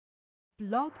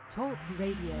Blog Talk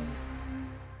Radio.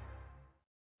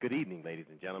 Good evening, ladies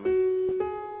and gentlemen.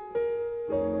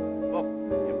 Welcome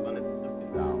to the Abundant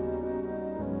Solutions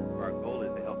Hour. Our goal is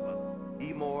to help us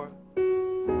be more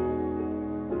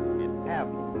and have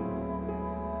more.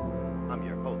 I'm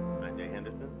your host, Sanjay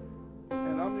Henderson.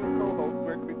 And I'm your co-host,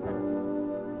 Gregory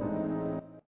Turner.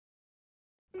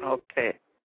 Okay.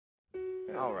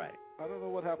 Yeah. All right. I don't know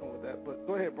what happened with that, but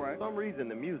go ahead, Brian. For some reason,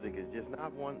 the music is just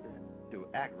not wanting to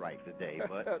act right today,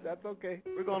 but that's okay.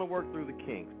 we're going to work through the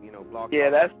kinks. You know, Blog Yeah,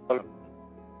 Talk that's...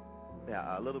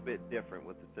 yeah, a little bit different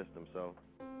with the system. So,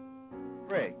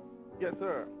 Greg. Yes,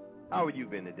 sir. How have you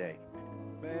been today?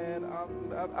 Man,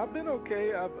 I've been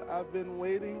okay. I've been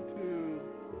waiting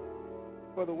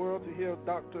for the world to hear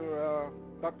Dr.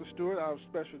 Stuart, our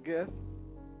special guest,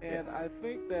 and I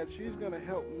think that she's going to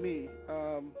help me.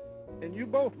 And you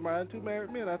both, Brian, two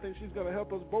married men. I think she's going to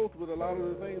help us both with a lot of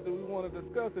the things that we want to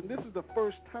discuss. And this is the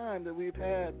first time that we've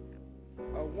had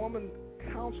a woman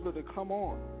counselor to come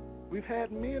on. We've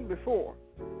had men before.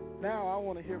 Now I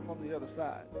want to hear from the other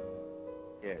side.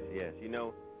 Yes. You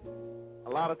know, a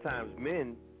lot of times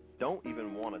men don't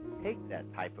even want to take that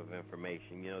type of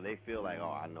information. You know, they feel like,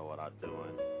 oh, I know what I'm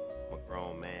doing. I'm a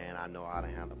grown man. I know how to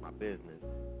handle my business.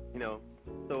 You know,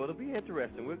 so it'll be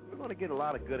interesting. We're going to get a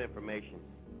lot of good information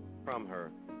from her.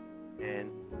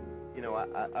 And, you know,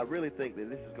 I really think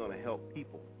that this is going to help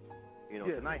people. You know,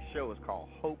 Tonight's show is called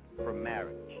Hope for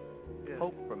Marriage. Yes.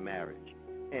 Hope for Marriage.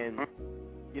 And,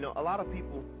 you know, a lot of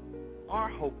people are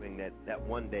hoping that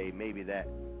one day maybe that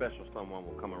special someone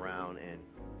will come around and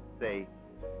say,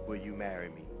 will you marry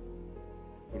me?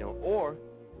 You know, or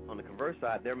on the converse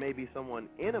side, there may be someone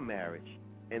in a marriage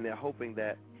and they're hoping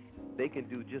that they can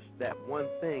do just that one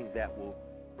thing that will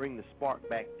bring the spark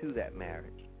back to that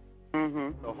marriage.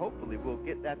 Mm-hmm. So hopefully we'll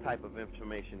get that type of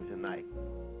information tonight.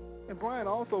 And Brian,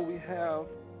 also we have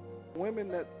women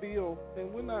that feel, and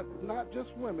we're not just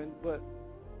women, but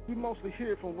we mostly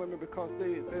hear from women because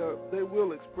they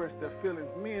will express their feelings.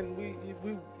 Men, we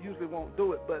usually won't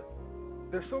do it, but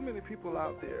there's so many people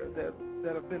out there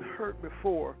that have been hurt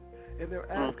before, and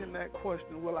they're asking that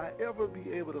question, will I ever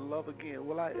be able to love again?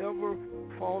 Will I ever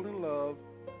fall in love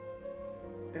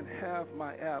and have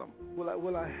my Adam?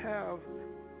 Will I have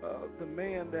the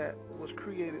man that was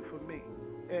created for me?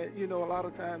 And, you know, a lot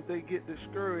of times they get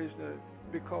discouraged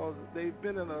because they've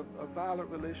been in a violent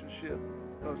relationship,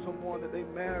 or someone that they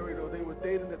married or they were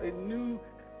dating that they knew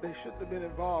they shouldn't have been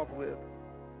involved with.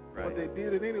 Right. But they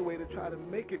did it anyway to try to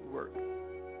make it work.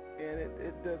 And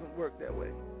it doesn't work that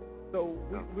way. So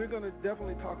we're going to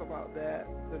definitely talk about that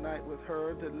tonight with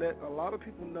her, to let a lot of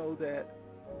people know that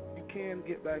you can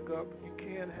get back up, you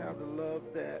can have the love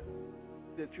that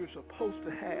you're supposed to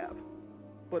have,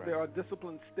 but there are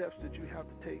disciplined steps that you have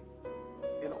to take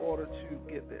in order to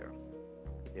get there.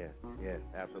 Yes,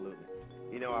 absolutely.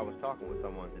 You know, I was talking with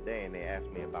someone today, and they asked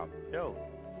me about the show,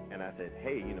 and I said,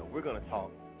 hey, you know, we're going to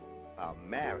talk about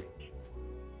marriage.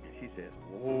 And she said,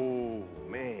 oh,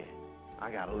 man, I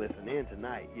got to listen in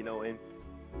tonight, you know, and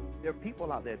there are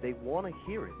people out there, they want to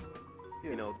hear it,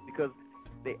 you know, because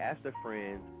they ask their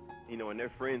friends, you know, and their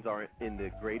friends aren't in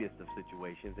the greatest of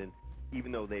situations, and even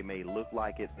though they may look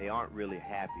like it, they aren't really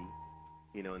happy,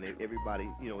 you know, and everybody,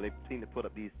 you know, they seem to put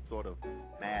up these sort of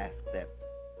masks that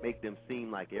make them seem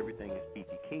like everything is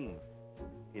peachy keen,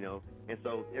 you know, and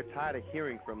so they're tired of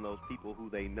hearing from those people who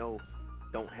they know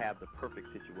don't have the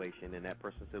perfect situation, and that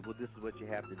person said, well, this is what you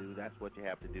have to do, that's what you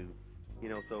have to do, you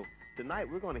know. So tonight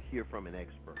we're going to hear from an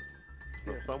expert,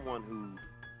 from someone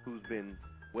who's been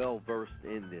well-versed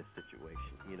in this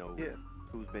situation, you know,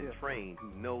 who's been trained, who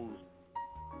knows,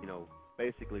 you know,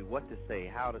 basically what to say,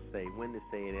 how to say, when to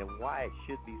say it, and why it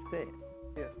should be said,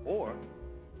 or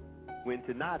when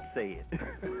to not say it,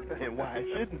 and why it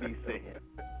shouldn't be said.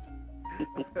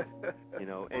 You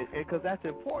know, and because that's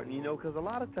important, you know, because a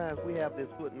lot of times we have this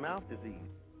foot and mouth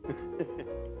disease,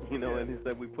 you know, and it's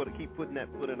that we keep putting that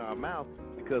foot in our mouth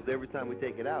because every time we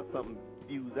take it out, something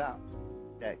spews out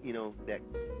that, you know, that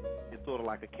it's sort of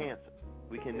like a cancer.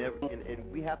 We can never,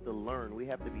 and we have to learn, we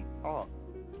have to be taught,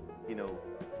 you know,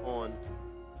 on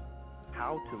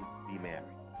how to be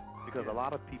married, because a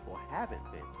lot of people haven't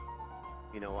been.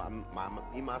 You know,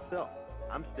 me myself,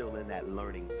 I'm still in that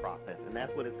learning process, and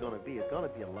that's what it's going to be. It's going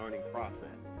to be a learning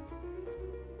process.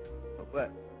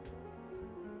 But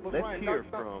let's hear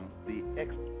from the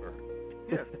expert.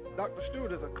 Yes, Dr.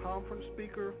 Stuart is a conference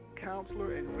speaker,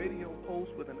 counselor, and radio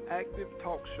host with an active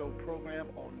talk show program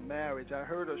on marriage. I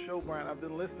heard her show, Brian. I've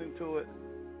been listening to it,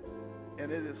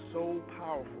 and it is so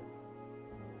powerful.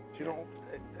 She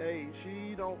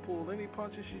don't pull any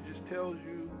punches. She just tells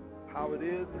you how it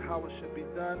is and how it should be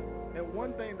done. And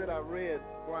one thing that I read,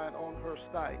 Brian, on her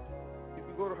site, if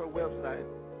you go to her website,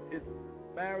 it's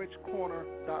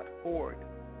marriagecorner.org.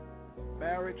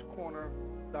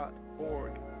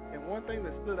 marriagecorner.org. And one thing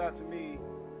that stood out to me,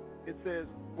 it says,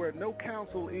 where no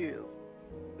counsel is,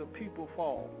 the people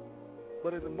fall.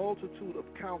 But in the multitude of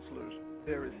counselors,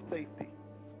 there is safety.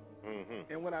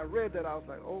 Mm-hmm. And when I read that, I was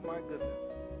like, oh, my goodness.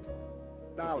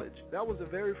 Knowledge. That was the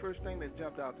very first thing that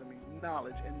jumped out to me,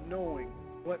 knowledge and knowing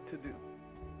what to do.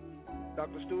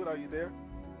 Dr. Stuart, are you there?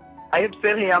 I am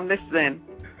still here. I'm listening.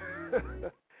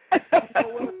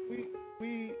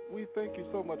 We thank you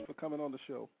so much for coming on the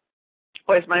show.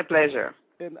 Oh, it's my pleasure.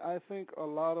 And I think a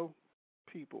lot of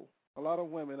people, a lot of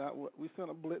women, we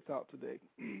sent a blitz out today,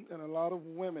 and a lot of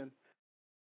women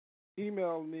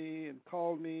emailed me and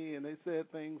called me, and they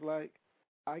said things like,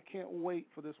 I can't wait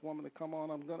for this woman to come on.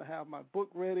 I'm going to have my book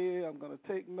ready. I'm going to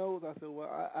take notes. I said,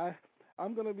 well,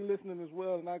 I'm going to be listening as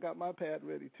well, and I got my pad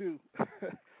ready too.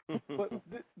 But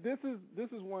this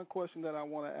is one question that I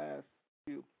want to ask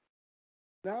you.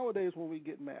 Nowadays, when we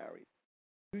get married,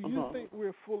 do you think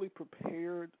we're fully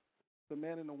prepared, the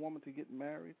man and the woman, to get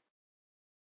married?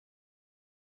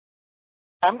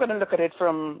 I'm going to look at it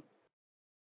from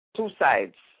two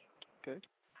sides. Okay.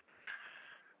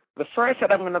 The first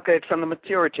side, I'm going to look at it from the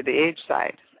maturity, the age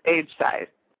side.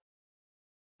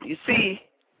 You see,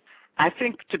 I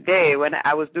think today when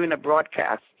I was doing a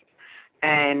broadcast,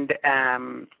 and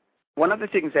one of the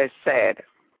things I said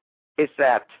is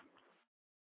that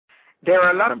there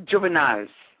are a lot of juveniles,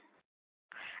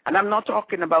 and I'm not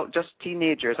talking about just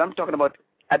teenagers. I'm talking about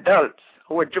adults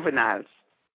who are juveniles.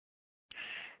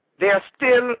 They are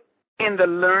still in the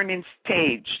learning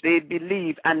stage, they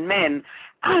believe, and men,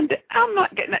 and I'm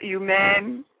not getting at you,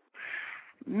 men.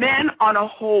 Men on a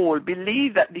whole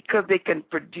believe that because they can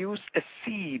produce a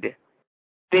seed,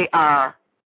 they are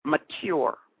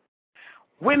mature.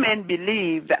 Women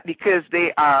believe that because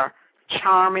they are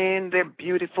charming, they're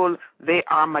beautiful, they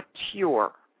are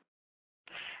mature.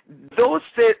 Those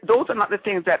are not the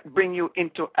things that bring you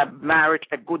into a marriage,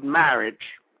 a good marriage.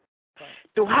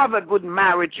 To have a good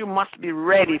marriage, you must be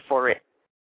ready for it.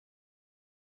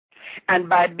 And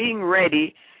by being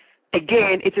ready,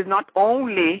 again, it is not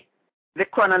only the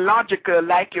chronological,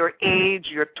 like your age,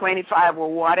 you're 25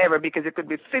 or whatever, because it could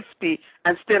be 50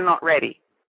 and still not ready.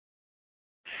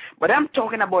 But I'm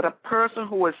talking about a person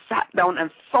who has sat down and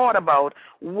thought about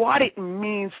what it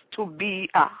means to be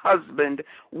a husband,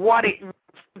 what it means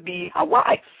to be a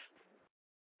wife.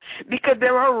 Because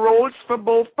there are roles for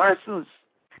both persons.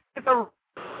 There's a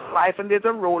wife and there's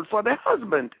a role for the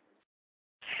husband.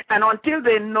 And until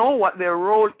they know what their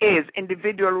role is,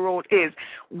 individual role is,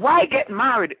 why get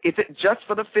married? Is it just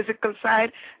for the physical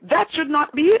side? That should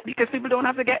not be it, because people don't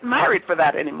have to get married for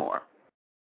that anymore.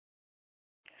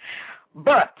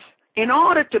 But in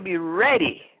order to be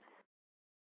ready,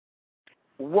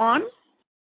 one,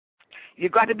 you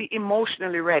got to be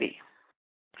emotionally ready.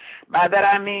 By that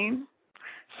I mean,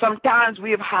 sometimes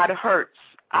we have had hurts.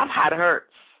 I've had hurts.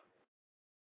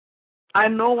 I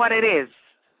know what it is.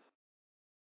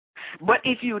 But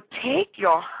if you take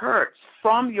your hurts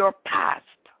from your past,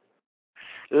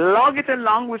 lug it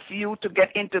along with you to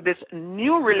get into this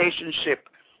new relationship,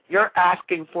 you're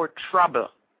asking for trouble.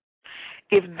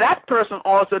 If that person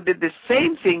also did the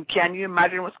same thing, can you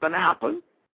imagine what's going to happen?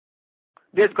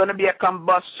 There's going to be a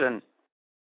combustion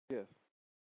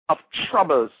of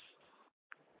troubles,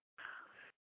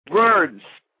 words,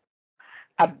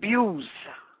 abuse.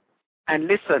 And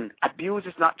listen, abuse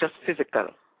is not just physical,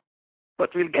 but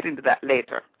we'll get into that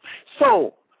later.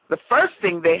 So the first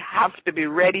thing, they have to be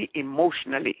ready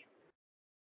emotionally.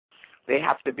 They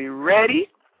have to be ready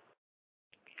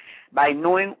by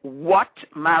knowing what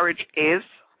marriage is,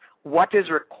 what is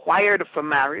required for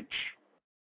marriage.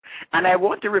 And I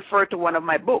want to refer to one of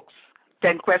my books,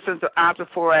 10 Questions to Answer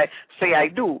Before I Say I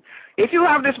Do. If you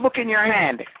have this book in your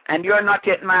hand and you're not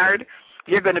yet married,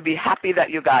 you're going to be happy that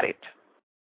you got it.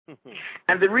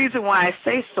 And the reason why I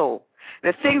say so,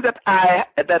 the things that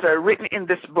are written in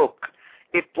this book,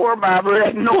 if poor Barbara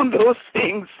had known those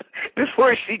things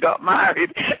before she got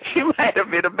married, she might have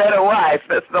been a better wife.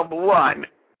 That's number one.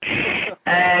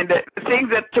 And the things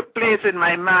that took place in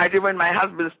my marriage, when my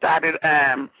husband started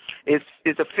his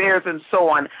affairs and so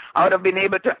on, I would have been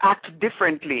able to act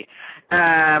differently.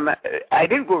 I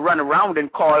didn't go run around and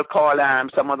call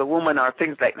some other woman or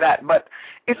things like that. But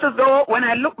it's as though when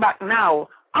I look back now,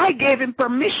 I gave him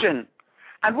permission.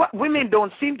 And what women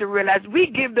don't seem to realize, we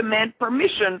give the man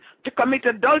permission to commit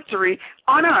adultery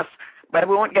on us. But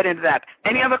we won't get into that.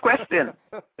 Any other question?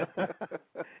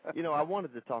 I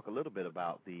wanted to talk a little bit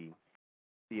about the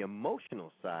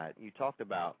emotional side. You talked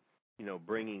about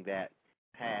bringing that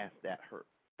past, that hurt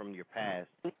from your past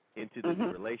into the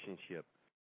new relationship.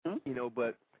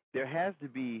 But there has to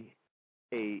be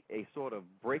a sort of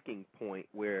breaking point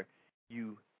where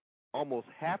you almost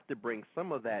have to bring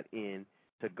some of that in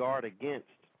to guard against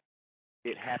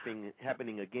it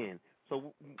happening again.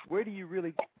 So where do you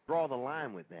really draw the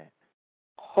line with that?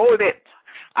 Hold it.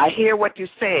 I hear what you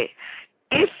say.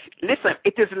 Listen,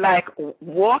 it is like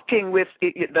walking with,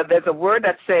 there's a word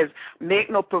that says, make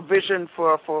no provision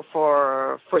for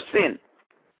sin.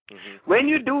 When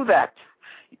you do that,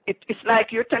 it's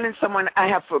like you're telling someone, I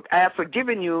have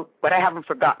forgiven you, but I haven't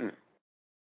forgotten.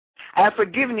 I have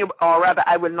forgiven you, or rather,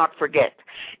 I will not forget.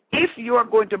 If you are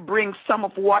going to bring some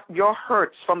of what your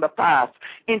hurts from the past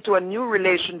into a new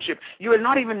relationship, you will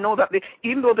not even know that,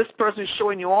 even though this person is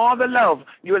showing you all the love,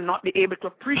 you will not be able to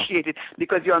appreciate it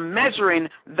because you're measuring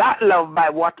that love by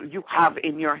what you have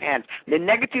in your hand. The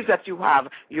negatives that you have,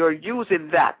 you're using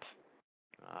that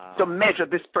to measure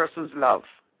this person's love.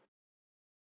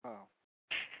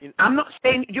 I'm not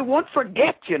saying you won't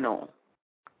forget,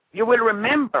 You will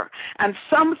remember. And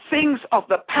some things of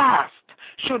the past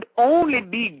should only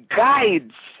be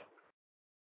guides,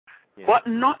 but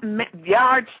not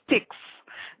yardsticks,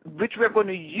 which we're going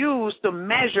to use to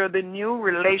measure the new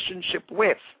relationship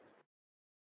with.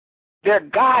 They're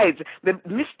guides. The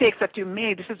mistakes that you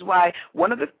made, this is why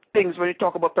one of the things when you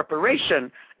talk about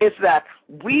preparation is that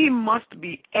we must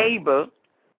be able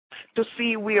to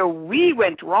see where we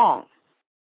went wrong.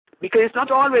 Because it's not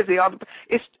always the other.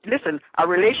 Listen, a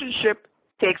relationship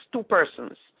takes two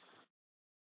persons.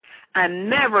 And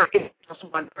never is just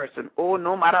one person. Oh,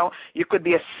 no matter how, you could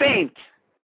be a saint.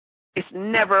 It's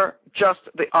never just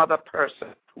the other person.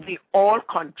 We all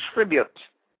contribute.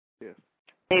 Yeah.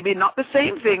 Maybe not the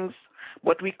same things,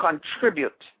 but we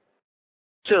contribute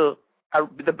to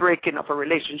the breaking of a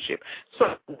relationship.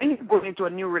 So when you go into a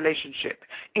new relationship,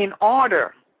 in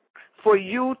order for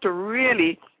you to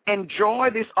really enjoy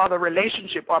this other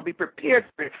relationship or be prepared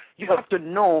for it, you have to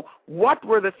know what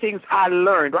were the things I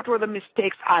learned, what were the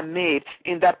mistakes I made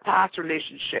in that past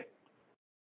relationship.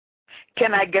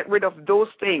 Can I get rid of those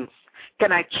things?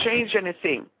 Can I change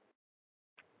anything?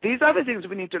 These are the things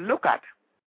we need to look at.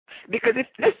 Because if,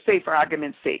 let's say for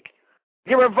argument's sake,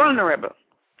 you were vulnerable.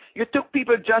 You took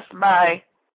people just by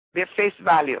their face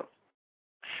value.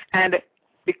 And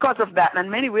because of that,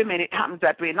 and many women, it happens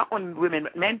that way, not only women,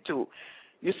 but men too.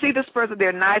 You see this person,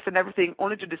 they're nice and everything,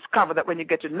 only to discover that when you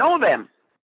get to know them,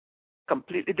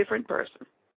 completely different person.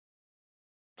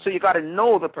 So you got to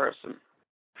know the person.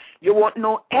 You won't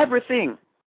know everything,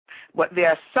 but there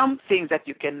are some things that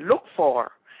you can look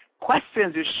for,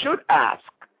 questions you should ask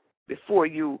before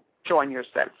you join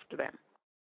yourself to them.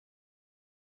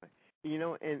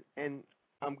 And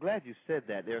I'm glad you said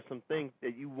that. There are some things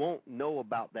that you won't know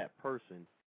about that person,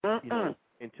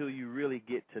 until you really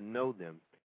get to know them.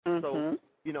 So,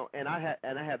 and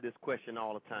I have this question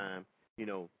all the time,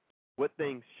 what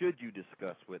things should you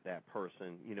discuss with that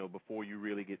person, before you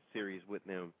really get serious with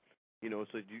them?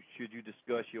 So should you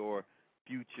discuss your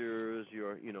futures,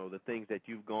 your, the things that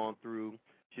you've gone through?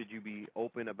 Should you be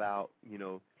open about,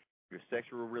 your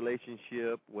sexual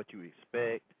relationship, what you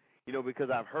expect? Because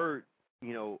I've heard,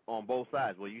 on both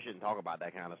sides, well, you shouldn't talk about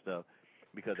that kind of stuff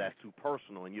because that's too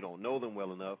personal and you don't know them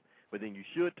well enough, but then you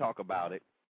should talk about it.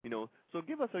 So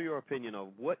give us your opinion of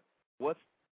what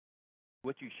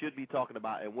you should be talking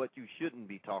about and what you shouldn't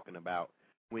be talking about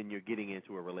when you're getting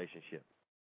into a relationship.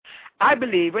 I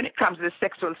believe when it comes to the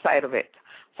sexual side of it,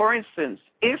 for instance,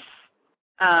 if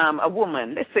a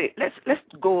woman, let's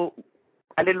go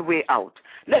a little way out.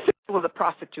 Let's say she was a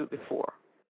prostitute before.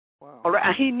 Wow. All right,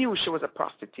 and he knew she was a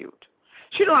prostitute.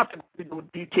 She don't have to know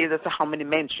details as to how many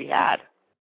men she had.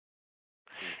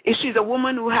 If she's a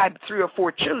woman who had 3 or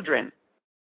 4 children,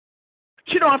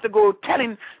 she don't have to go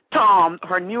telling Tom,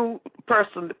 her new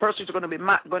person, the person she's going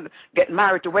to get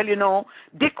married to, well,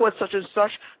 Dick was such and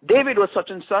such, David was such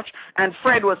and such, and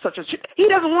Fred was such and such. He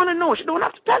doesn't want to know. She don't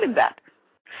have to tell him that.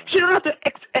 She don't have to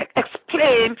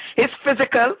explain his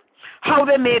physical, how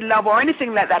they made love or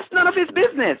anything like that. It's none of his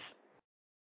business.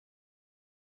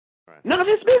 Right. None of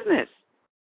his business.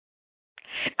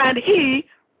 And she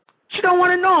don't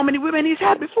want to know how many women he's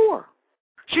had before.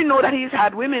 She know that he's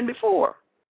had women before.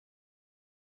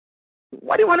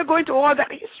 What do you want to go into all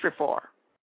that history for?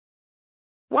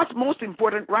 What's most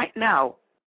important right now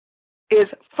is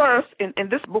first, in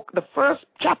this book, the first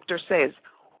chapter says,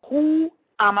 who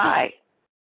am I?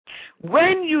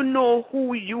 When you know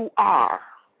who you are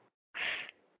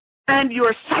and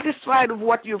you're satisfied with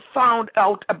what you found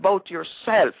out about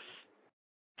yourself,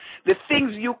 The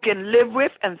things you can live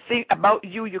with and think about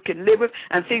you can live with,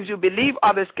 and things you believe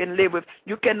others can live with,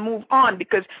 you can move on,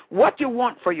 because what you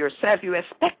want for yourself, you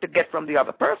expect to get from the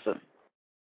other person.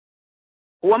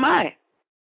 Who am I?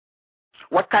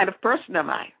 What kind of person am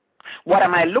I? What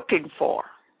am I looking for?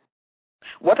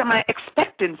 What am I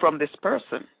expecting from this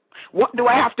person? What do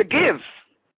I have to give?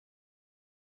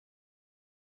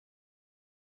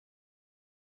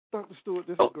 Dr. Stuart,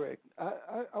 this is Greg.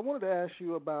 I wanted to ask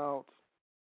you about,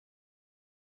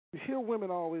 you hear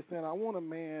women always saying, I want a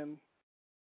man,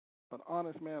 an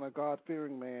honest man, a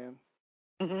God-fearing man.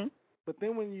 Mm-hmm. But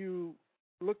then when you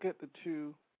look at the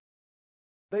two,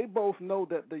 they both know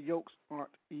that the yokes aren't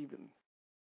even.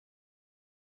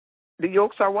 The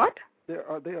yokes are what? They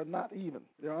are not even.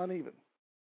 They're uneven.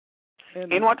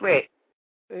 And in what way?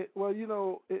 Well, you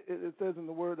know, it says in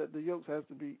the word that the yokes has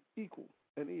to be equal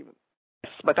and even.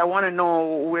 Yes, but I want to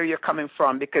know where you're coming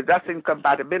from, because that's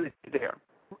incompatibility there.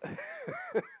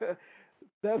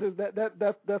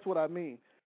 That's what I mean.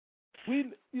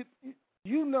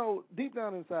 You know, deep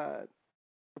down inside,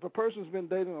 if a person's been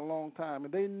dating a long time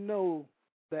and they know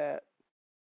that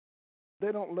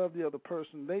they don't love the other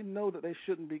person, they know that they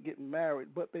shouldn't be getting married,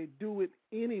 but they do it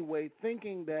anyway,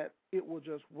 thinking that it will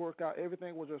just work out,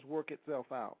 everything will just work itself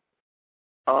out.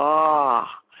 Oh,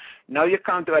 now you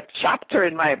come to a chapter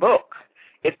in my book.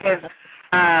 It says,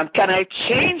 can I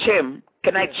change him?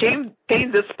 Can I change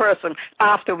this person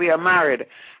after we are married?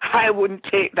 I wouldn't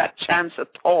take that chance at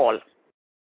all.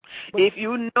 But if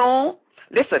you know,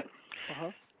 listen,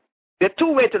 there are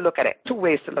two ways to look at it.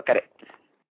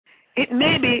 It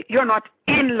may be you're not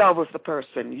in love with the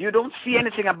person. You don't see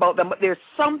anything about them, but there's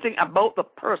something about the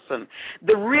person.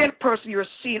 The real person you're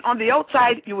seeing. On the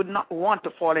outside, you would not want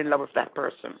to fall in love with that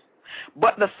person.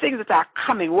 But the things that are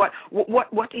coming, what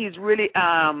is really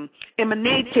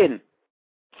emanating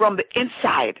from the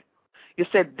inside, you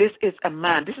said, this is a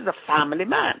man. This is a family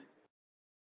man.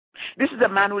 This is a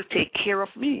man who will take care of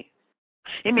me.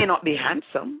 He may not be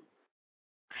handsome.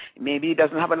 Maybe he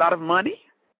doesn't have a lot of money.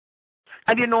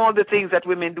 And you know all the things that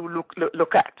women do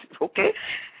look at, okay?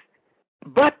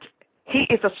 But he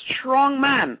is a strong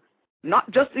man,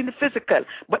 not just in the physical,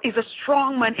 but he's a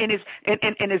strong man in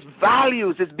his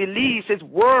values, his beliefs, his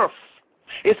worth,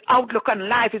 his outlook on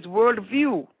life, his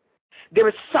worldview. There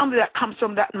is something that comes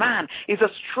from that man. He's a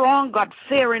strong,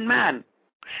 God-fearing man,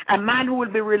 a man who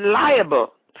will be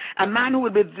reliable, a man who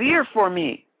will be there for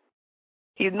me.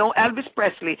 He's no Elvis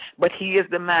Presley, but he is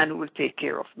the man who will take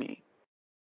care of me.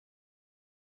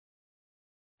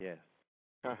 Yes.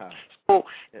 So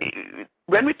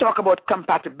when we talk about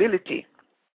compatibility,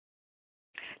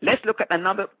 let's look at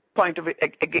another point of it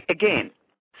again.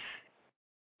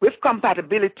 With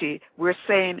compatibility, we're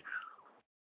saying,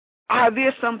 are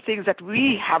there some things that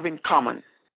we have in common?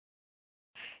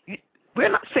 We're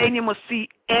not saying you must see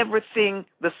everything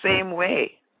the same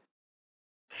way.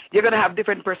 You're going to have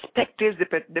different perspectives,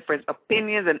 different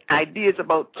opinions and ideas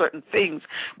about certain things.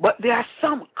 But there are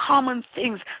some common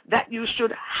things that you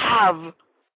should have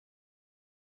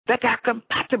that are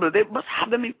compatible. They must have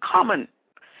them in common.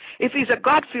 If he's a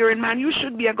God-fearing man, you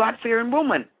should be a God-fearing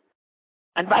woman,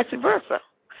 and vice versa.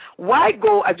 Why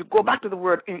go, as you go back to the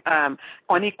word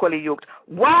unequally yoked,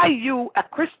 why you, a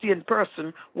Christian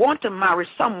person, want to marry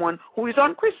someone who is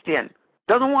unchristian,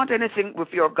 doesn't want anything with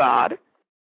your God?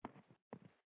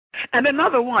 And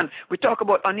another one, we talk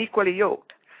about unequally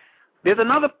yoked. There's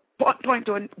another point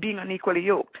to being unequally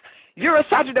yoked. You're a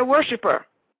Saturday worshiper,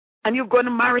 and you're going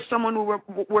to marry someone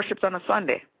who worships on a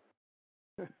Sunday.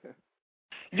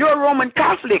 You're a Roman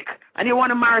Catholic, and you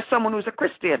want to marry someone who's a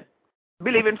Christian,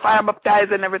 believe in fire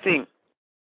baptized and everything.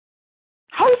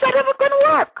 How is that ever going to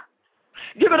work?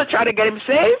 You're going to try to get him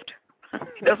saved?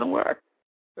 It doesn't work.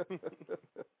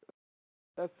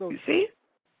 That's so. You see?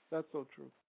 That's so true.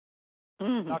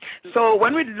 Mm-hmm. So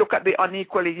when we look at the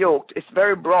unequally yoked, it's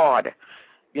very broad.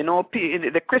 You know,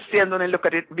 the Christians only look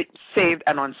at it saved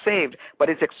and unsaved, but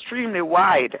it's extremely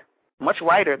wide, much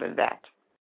wider than that.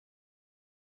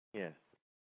 Yes.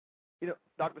 You know,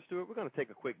 Dr. Stuart, we're going to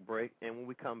take a quick break, and when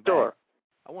we come back, sure,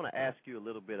 I want to ask you a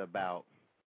little bit about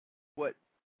what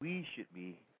we should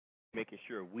be making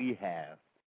sure we have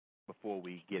before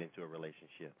we get into a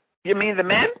relationship. You mean the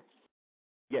men?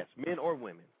 Yes, men or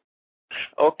women.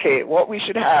 Okay, what we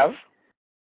should have.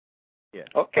 Yes.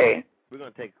 Okay. We're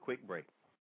going to take a quick break.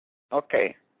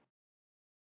 Okay.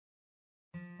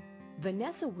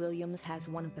 Vanessa Williams has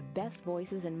one of the best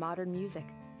voices in modern music.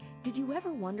 Did you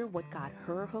ever wonder what got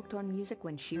her hooked on music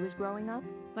when she was growing up?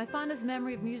 My fondest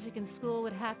memory of music in school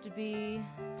would have to be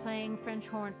playing French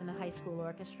horn in the high school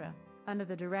orchestra. Under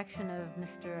the direction of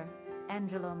Mr.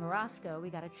 Angelo Marasco, we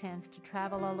got a chance to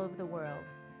travel all over the world.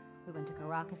 We went to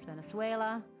Caracas,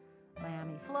 Venezuela,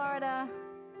 Miami, Florida,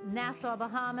 Nassau,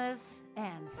 Bahamas,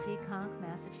 and Seekonk,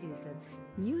 Massachusetts.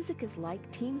 Music is like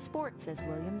team sports, says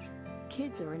Williams.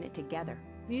 Kids are in it together.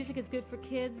 Music is good for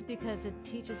kids because it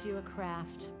teaches you a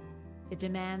craft. It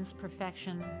demands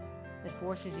perfection. It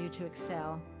forces you to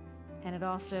excel. And it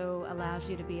also allows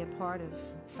you to be a part of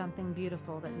something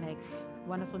beautiful that makes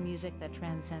wonderful music that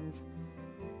transcends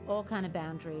all kind of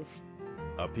boundaries.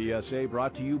 A PSA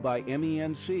brought to you by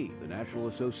MENC, the National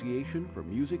Association for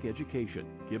Music Education,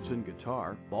 Gibson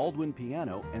Guitar, Baldwin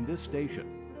Piano, and this station.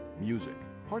 Music,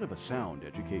 part of a sound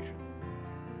education.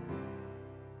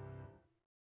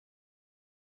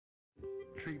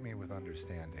 Treat me with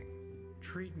understanding.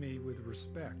 Treat me with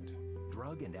respect.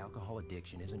 Drug and alcohol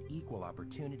addiction is an equal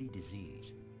opportunity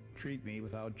disease. Treat me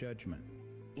without judgment.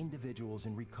 Individuals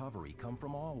in recovery come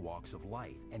from all walks of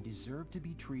life and deserve to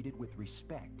be treated with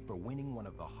respect for winning one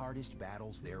of the hardest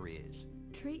battles there is.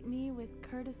 Treat me with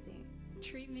courtesy.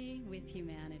 Treat me with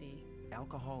humanity.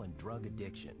 Alcohol and drug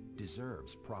addiction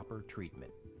deserves proper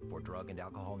treatment. For drug and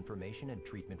alcohol information and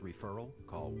treatment referral,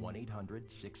 call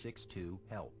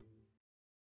 1-800-662-HELP.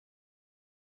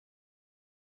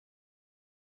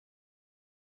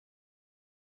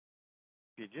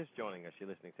 If you're just joining us, you're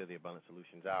listening to the Abundant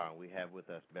Solutions Hour, and we have with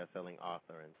us best-selling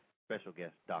author and special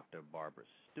guest Dr. Barbara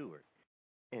Stuart.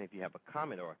 And if you have a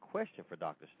comment or a question for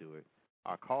Dr. Stuart,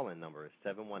 our call-in number is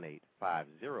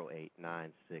 718-508-9600.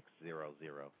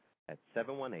 That's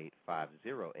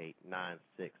 718-508-9600.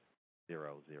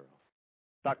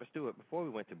 Dr. Stuart, before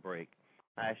we went to break,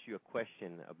 I asked you a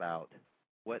question about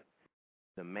what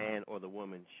the man or the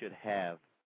woman should have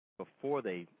before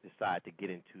they decide to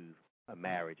get into a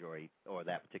marriage or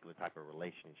that particular type of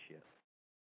relationship.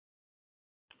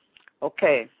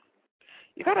 Okay.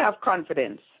 You got to have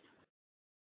confidence.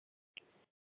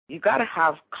 You got to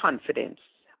have confidence.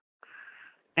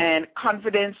 And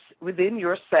confidence within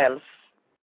yourself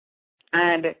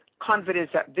and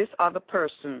confidence that this other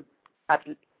person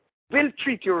will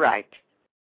treat you right.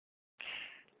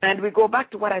 And we go back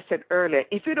to what I said earlier.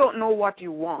 If you don't know what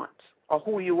you want or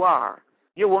who you are,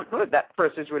 you won't know if that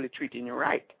person is really treating you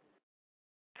right.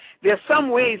 There are some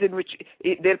ways in which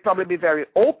they'll probably be very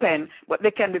open, but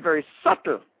they can be very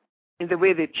subtle in the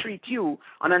way they treat you.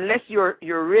 And unless you're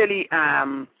really,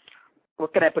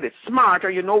 what can I put it, smart, or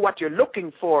you know what you're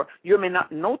looking for, you may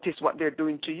not notice what they're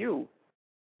doing to you.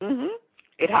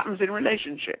 It happens in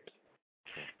relationships.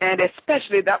 And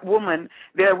especially that woman,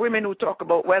 there are women who talk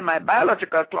about, well, my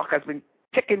biological clock has been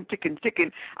ticking.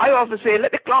 I often say,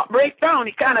 let the clock break down.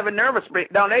 You can't have a nervous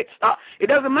breakdown. It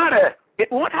doesn't matter. It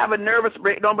won't have a nervous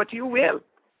breakdown, but you will.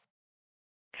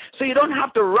 So you don't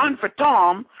have to run for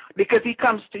Tom because he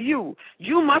comes to you.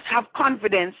 You must have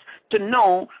confidence to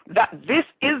know that this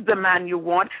is the man you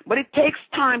want, but it takes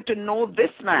time to know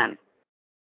this man.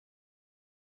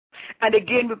 And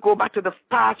again, we go back to the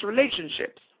past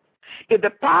relationships. If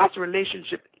the past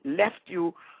relationship left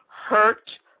you hurt,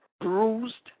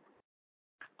 bruised,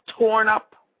 torn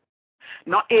up,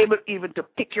 not able even to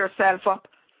pick yourself up,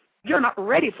 you're not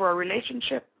ready for a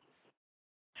relationship.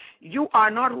 You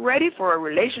are not ready for a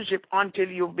relationship until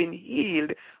you've been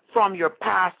healed from your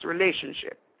past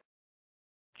relationship,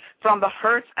 from the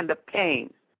hurts and the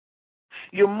pain.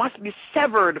 You must be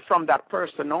severed from that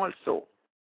person also.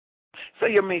 So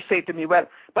you may say to me, well,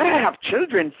 but I have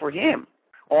children for him,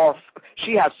 or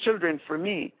she has children for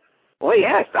me. Oh,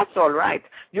 yes, that's all right.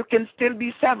 You can still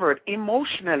be severed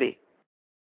emotionally.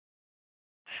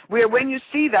 Where when you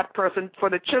see that person for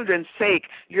the children's sake,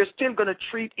 you're still going to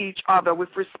treat each other with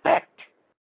respect.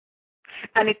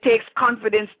 And it takes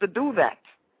confidence to do that.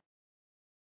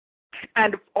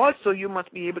 And also you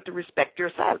must be able to respect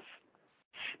yourself.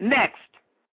 Next,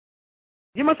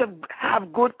 you must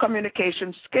have good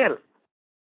communication skill.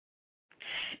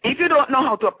 If you don't know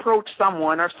how to approach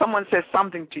someone or someone says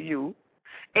something to you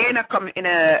in a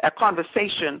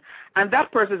conversation and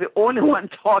that person is the only one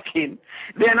talking,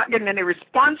 they're not getting any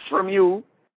response from you,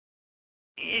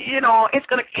 you know, it's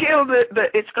going to kill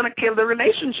the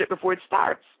relationship before it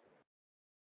starts.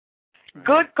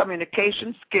 Good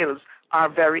communication skills are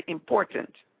very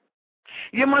important.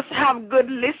 You must have good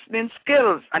listening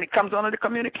skills, and it comes under the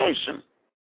communication.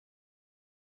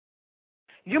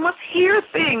 You must hear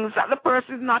things that the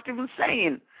person is not even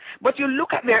saying, but you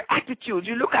look at their attitude,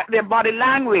 you look at their body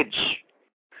language,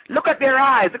 look at their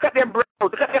eyes, look at their brows,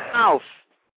 look at their mouth,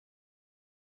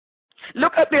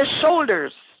 look at their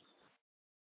shoulders.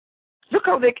 Look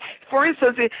how they, for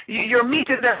instance, you're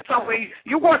meeting them somewhere,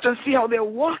 you watch and see how they're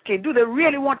walking. Do they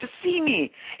really want to see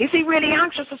me? Is he really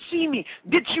anxious to see me?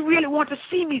 Did she really want to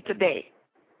see me today?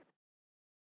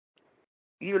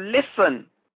 You listen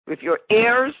with your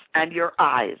ears and your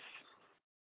eyes.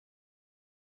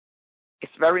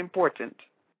 It's very important.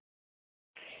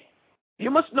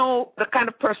 You must know the kind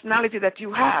of personality that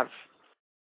you have.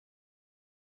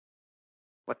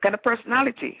 What kind of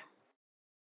personality?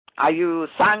 Are you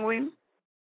sanguine?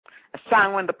 A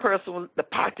sanguine, the person, the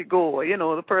party goer,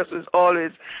 the person is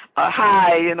always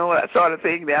high, that sort of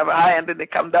thing. They have a high and then they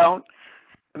come down.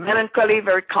 Melancholy,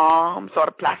 very calm, sort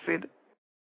of placid.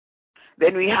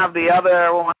 Then we have the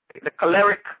other one, the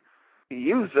choleric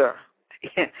user.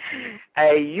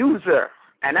 A user.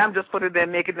 And I'm just putting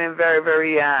them, making them very,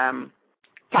 very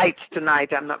tight tonight.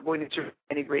 I'm not going into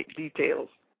any great details.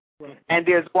 Right. And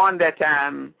there's one that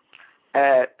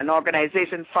an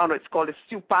organization found, it's called a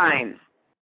supine.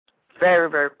 Very,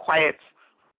 very quiet.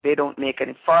 They don't make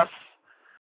any fuss.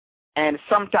 And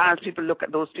sometimes people look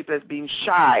at those people as being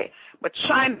shy. But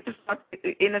shyness is not,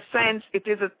 in a sense, it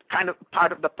is a kind of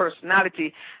part of the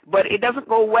personality, but it doesn't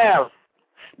go well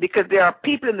because there are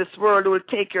people in this world who will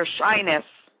take your shyness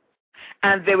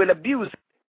and they will abuse it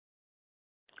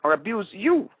or abuse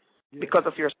you because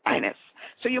of your shyness.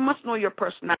 So you must know your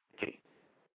personality.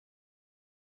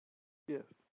 Yes.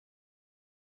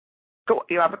 So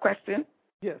you have a question?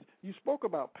 Yes. You spoke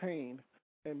about pain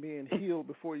and being healed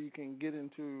before you can get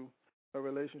into a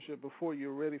relationship, before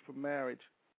you're ready for marriage.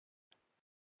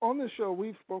 On this show,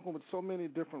 we've spoken with so many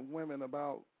different women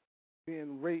about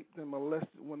being raped and molested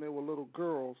when they were little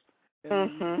girls.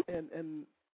 And,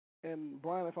 and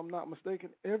Brian, if I'm not mistaken,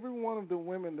 every one of the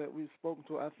women that we've spoken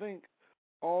to, I think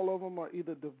all of them are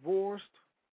either divorced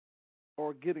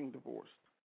or getting divorced.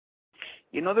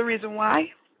 You know the reason why?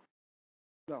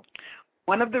 No.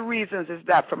 One of the reasons is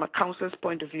that from a counselor's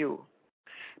point of view,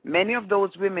 many of those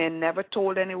women never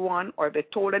told anyone, or if they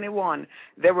told anyone,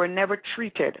 they were never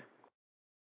treated.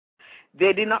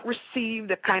 They did not receive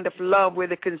the kind of love where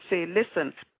they can say,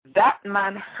 listen, that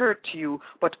man hurt you,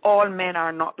 but all men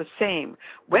are not the same.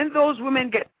 When those women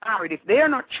get married, if they are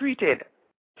not treated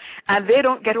and they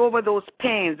don't get over those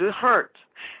pains, the hurt,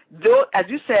 though, as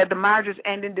you said, the marriages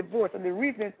end in divorce. And the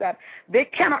reason is that they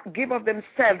cannot give of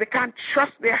themselves. They can't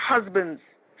trust their husbands,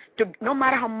 to, no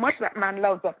matter how much that man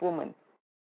loves that woman,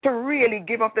 to really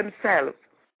give of themselves.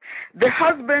 The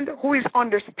husband who is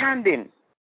understanding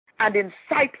and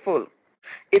insightful,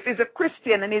 if he's a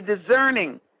Christian and he's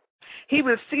discerning, he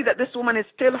will see that this woman is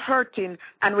still hurting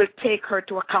and will take her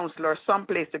to a counselor or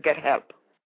someplace to get help.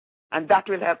 And that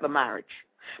will help the marriage.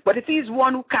 But if he's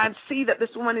one who can't see that this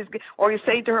woman is, or he's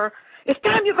saying to her, it's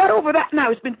time you got over that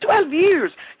now. It's been 12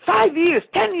 years, 5 years,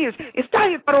 10 years. It's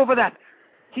time you got over that.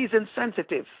 He's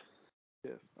insensitive.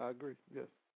 Yes, I agree. Yes.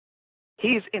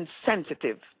 He's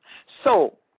insensitive.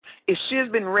 So, if she's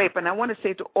been raped, and I want to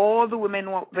say to all the women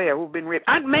out there who've been raped,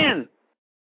 and men,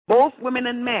 both women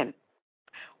and men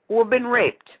who have been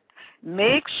raped,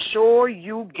 make sure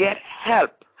you get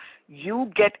help.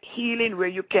 You get healing where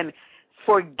you can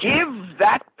forgive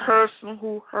that person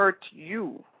who hurt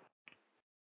you.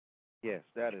 Yes,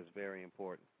 that is very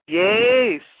important.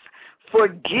 Yes.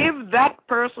 Forgive that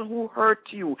person who hurt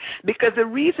you. Because the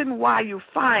reason why you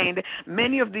find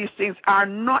many of these things are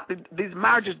not, these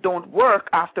marriages don't work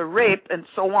after rape and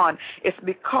so on, it's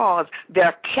because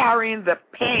they're carrying the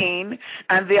pain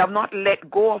and they have not let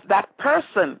go of that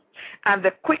person. And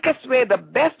the quickest way, the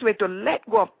best way to let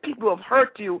go of people who have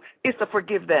hurt you is to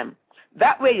forgive them.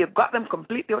 That way you've got them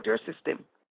completely out of your system.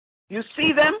 You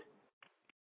see them,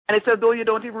 and it's as though you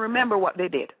don't even remember what they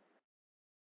did.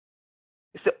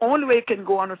 It's the only way you can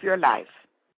go on with your life,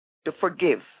 to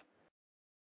forgive.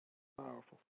 Powerful.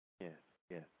 Yes,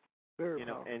 yes. Very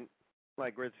powerful. And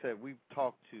like Greg said, we've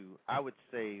talked to, I would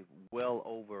say, well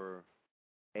over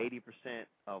 80%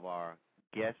 of our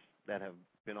guests that have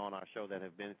been on our show that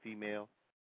have been female,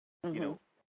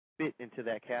 fit into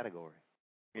that category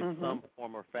in some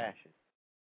form or fashion.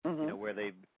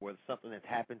 Where something has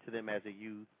happened to them as a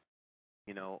youth,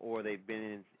 or they've been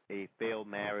in a failed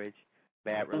marriage,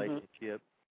 bad relationship,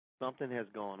 something has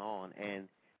gone on, and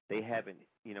they haven't,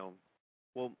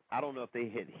 well, I don't know if they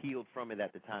had healed from it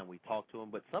at the time we talked to them,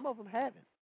 but some of them haven't.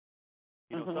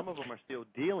 Some of them are still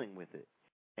dealing with it.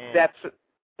 And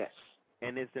yes.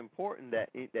 And it's important that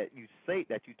you say,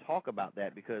 that you talk about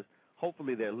that, because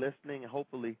hopefully they're listening, and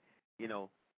hopefully,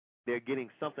 they're getting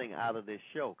something out of this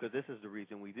show, because this is the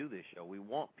reason we do this show. We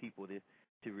want people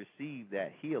to receive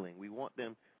that healing. We want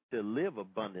them to live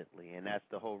abundantly, and that's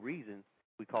the whole reason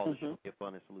we call the show the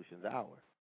Abundant Solutions Hour.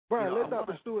 Brian, let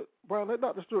Dr.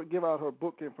 Stuart give out her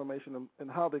book information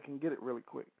and how they can get it really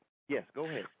quick. Yes, go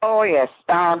ahead. Oh, yes.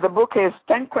 The book is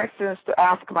 10 Questions to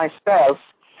Ask Myself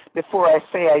Before I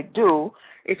Say I Do.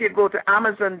 If you go to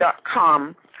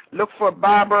Amazon.com, look for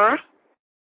Barbara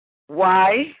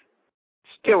Y.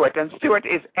 Stuart, and Stuart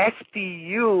is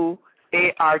Stuart.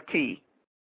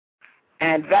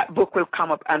 And that book will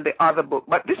come up and the other book.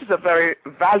 But this is a very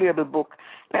valuable book.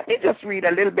 Let me just read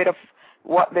a little bit of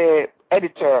what the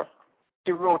editor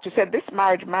wrote. She said, this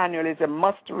marriage manual is a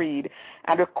must-read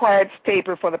and required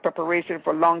staple for the preparation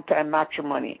for long-term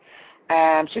matrimony.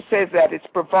 And she says that it's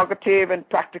provocative and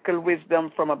practical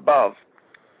wisdom from above.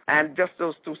 And just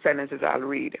those two sentences I'll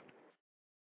read.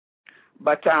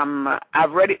 But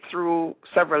I've read it through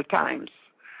several times.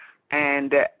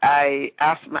 And I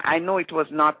know it was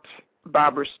not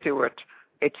Barbara Stewart.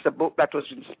 It's a book that was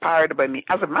inspired by me.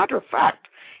 As a matter of fact,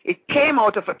 it came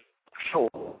out of a show.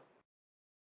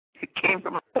 It came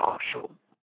from a talk show.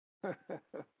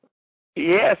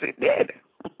 Yes, it did.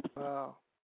 Wow.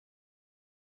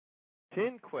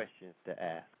 10 questions to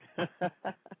ask.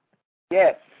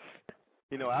 Yes.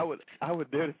 You know, I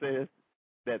would dare to say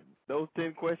that those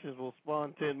 10 questions will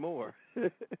spawn 10 more.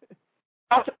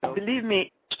 Believe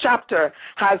me, chapter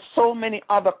has so many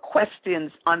other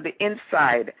questions on the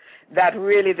inside that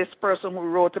really this person who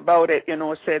wrote about it,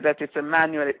 said that it's a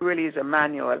manual. It really is a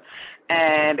manual.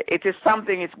 And it is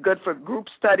something, it's good for group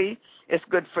study. It's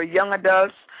good for young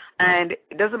adults. And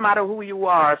it doesn't matter who you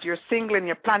are. If you're single and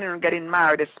you're planning on getting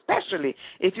married, especially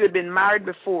if you've been married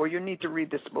before, you need to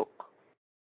read this book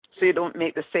so you don't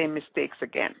make the same mistakes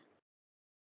again.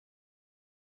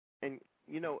 And,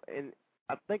 and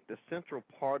I think the central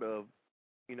part of,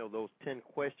 those 10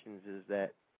 questions is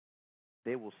that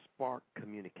they will spark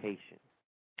communication.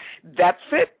 That's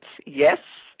it. Yes,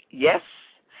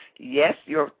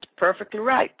 you're perfectly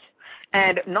right.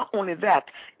 And not only that,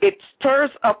 it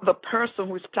stirs up the person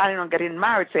who's planning on getting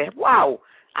married, say, wow,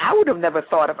 I would have never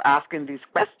thought of asking these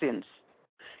questions.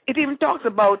 It even talks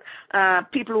about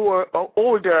people who are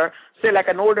older, say like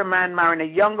an older man marrying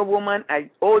a younger woman, an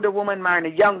older woman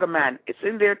marrying a younger man. It's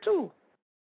in there too.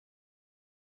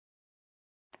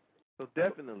 So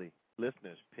definitely,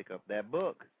 listeners, pick up that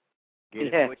book. Get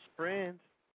it with your friends.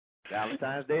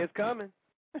 Valentine's Day is coming.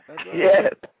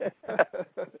 Yes.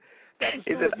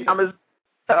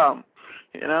 Stewart,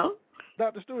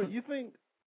 Dr. Stewart, you think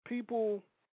people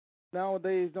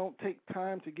nowadays don't take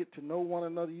time to get to know one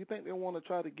another? You think they want to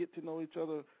try to get to know each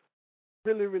other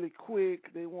really, really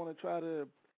quick? They want to try to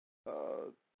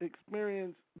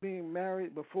experience being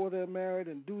married before they're married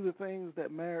and do the things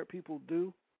that married people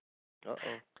do?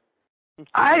 Uh-oh.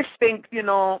 I think,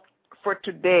 for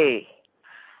today,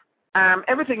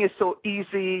 everything is so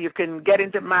easy. You can get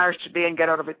into marriage today and get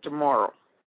out of it tomorrow.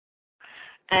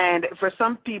 And for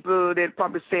some people, they'd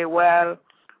probably say, well,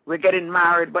 we're getting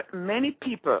married. But many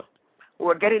people who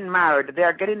are getting married, they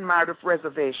are getting married with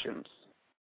reservations.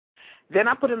 They're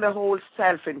not putting their whole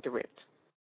self into it.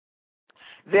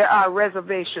 There are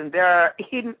reservations. There are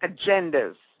hidden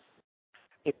agendas.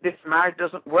 If this marriage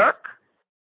doesn't work,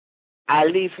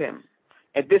 I'll leave him.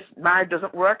 If this marriage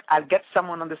doesn't work, I'll get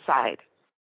someone on the side.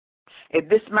 If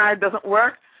this marriage doesn't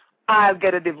work, I'll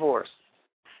get a divorce.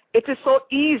 It is so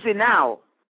easy now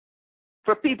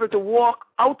for people to walk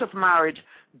out of marriage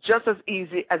just as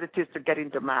easy as it is to get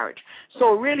into marriage.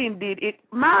 So really, indeed,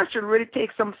 marriage should really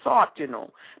take some thought,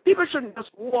 People shouldn't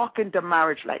just walk into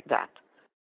marriage like that.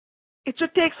 It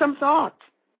should take some thought.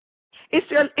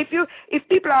 If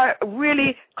people are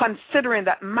really considering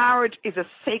that marriage is a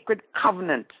sacred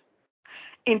covenant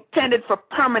intended for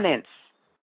permanence,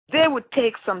 they would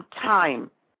take some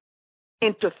time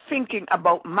into thinking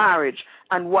about marriage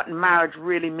and what marriage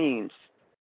really means.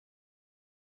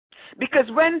 Because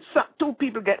when two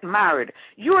people get married,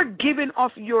 you're giving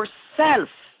of yourself.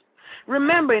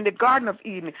 Remember, in the Garden of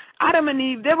Eden, Adam and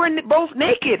Eve, they were both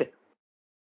naked.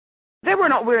 They were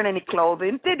not wearing any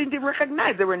clothing. They didn't even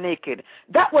recognize they were naked.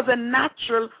 That was a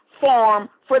natural form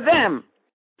for them.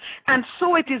 And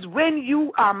so it is when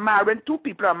you are married, when two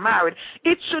people are married,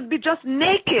 it should be just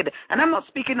naked. And I'm not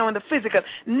speaking on the physical.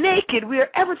 Naked, where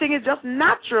everything is just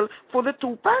natural for the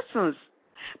two persons.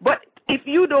 But if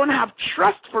you don't have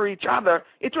trust for each other,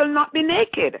 it will not be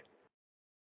naked.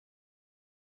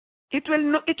 It will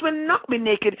not be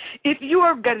naked. If you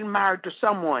are getting married to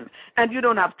someone and you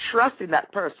don't have trust in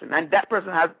that person, and that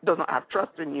person does not have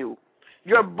trust in you,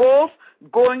 you're both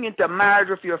going into marriage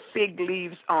with your fig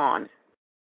leaves on.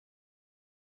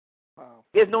 Wow.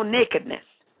 There's no nakedness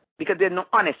because there's no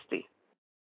honesty.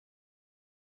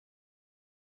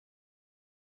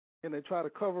 And they try to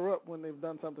cover up when they've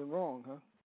done something wrong, huh?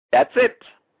 That's it.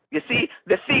 You see,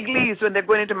 the fig leaves when they're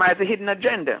going into marriage is a hidden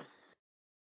agenda.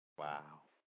 Wow.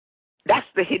 That's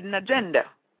the hidden agenda.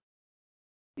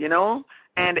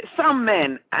 And some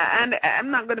men, and I'm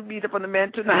not going to beat up on the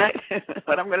men tonight,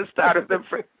 but I'm going to start with them.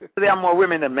 There are more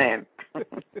women than men.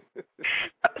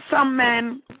 Some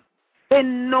men, They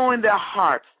know in their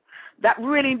hearts that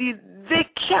really indeed they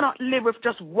cannot live with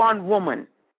just one woman.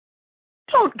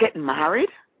 Don't get married.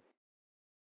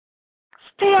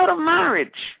 Stay out of marriage.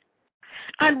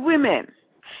 And women,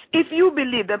 if you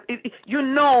believe that, you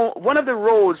know, one of the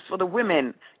roles for the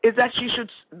women is that she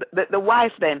should, the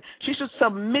wife then, she should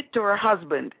submit to her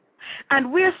husband.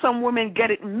 And where some women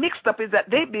get it mixed up is that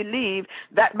they believe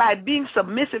that by being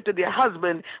submissive to their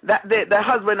husband, that the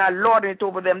husband are lording it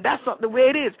over them. That's not the way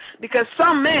it is. Because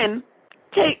some men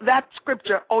take that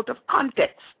scripture out of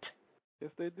context.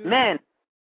 Yes, they do. Men.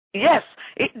 Yes.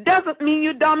 It doesn't mean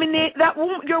you dominate that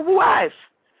woman, your wife.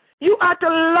 You are to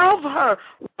love her.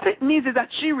 What it means is that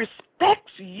she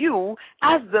respects you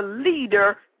as the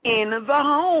leader in the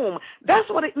home. That's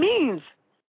what it means.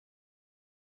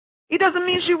 It doesn't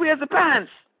mean she wears the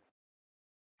pants.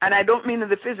 And I don't mean in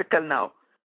the physical now.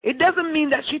 It doesn't mean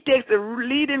that she takes the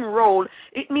leading role.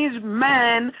 It means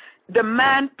the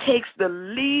man takes the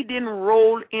leading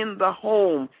role in the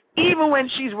home, even when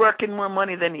she's working more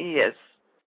money than he is.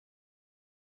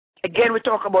 Again, we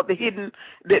talk about the hidden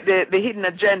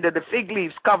agenda, the fig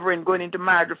leaves covering going into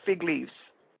marriage with fig leaves.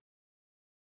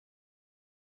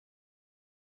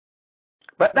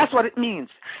 But that's what it means.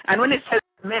 And when it says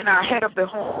men are head of the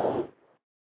home,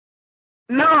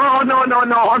 no,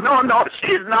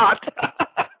 she's not.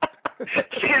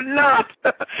 She's not.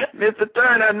 Mr.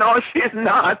 Turner, no, she's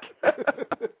not.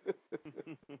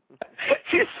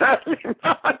 She's certainly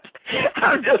not.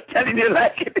 I'm just telling you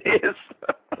like it is.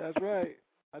 That's right.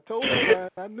 I told you, Brian,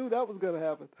 I knew that was going to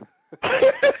happen.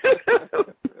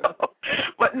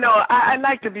 But no, I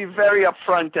like to be very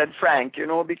upfront and frank, you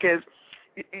know, because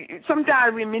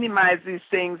sometimes we minimize these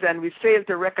things and we fail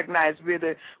to recognize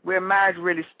where marriage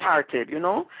really started, you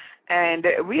know, and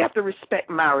we have to respect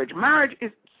marriage. Marriage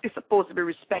is supposed to be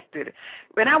respected.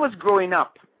 When I was growing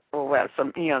up,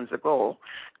 some eons ago,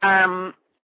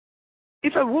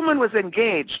 if a woman was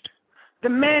engaged, the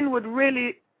men would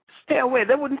really stay away.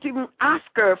 They wouldn't even ask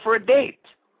her for a date.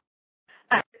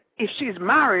 And if she's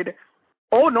married,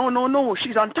 oh, no,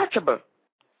 she's untouchable.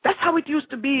 That's how it used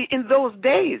to be in those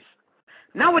days.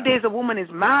 Nowadays, a woman is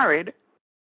married,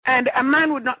 and a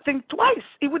man would not think twice.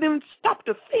 He wouldn't even stop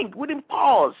to think, wouldn't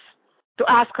pause to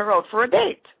ask her out for a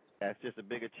date. That's just a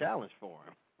bigger challenge for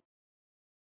him.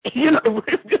 You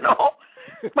know.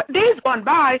 But days gone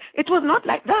by, it was not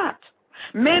like that.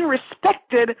 Men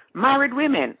respected married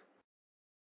women.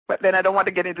 But then I don't want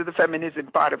to get into the feminism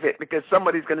part of it because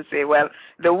somebody's going to say, well,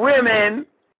 the women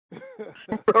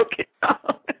broke it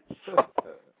down. So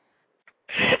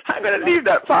I'm going to leave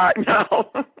that part now.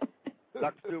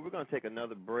 Dr. Stuart, we're going to take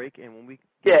another break, and when we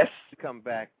come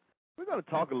back, we're going to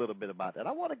talk a little bit about that.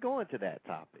 I want to go into that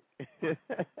topic.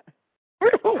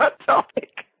 What topic?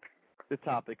 The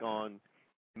topic on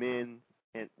men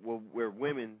and where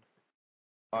women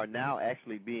are now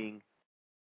actually being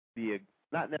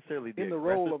not necessarily in the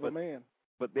role of a man,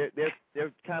 but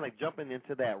they're kind of jumping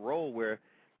into that role where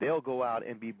they'll go out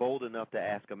and be bold enough to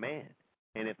ask a man.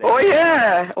 And if they oh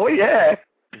yeah.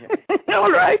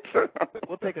 All right.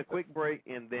 We'll take a quick break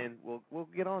and then we'll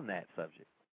get on that subject.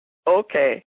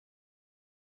 Okay.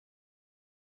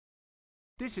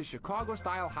 This is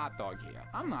Chicago-style hot dog here.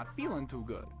 I'm not feeling too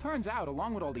good. Turns out,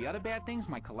 along with all the other bad things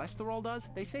my cholesterol does,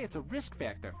 they say it's a risk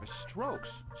factor for strokes.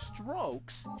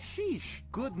 Strokes? Sheesh.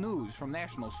 Good news from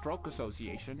National Stroke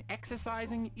Association.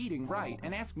 Exercising, eating right,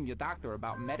 and asking your doctor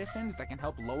about medicines that can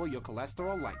help lower your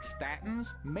cholesterol like statins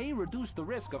may reduce the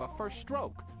risk of a first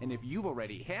stroke. And if you've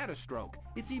already had a stroke,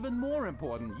 it's even more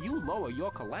important you lower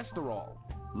your cholesterol.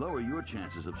 Lower your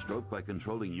chances of stroke by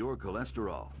controlling your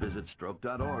cholesterol. Visit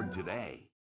stroke.org today.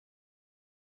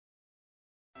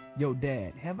 Yo,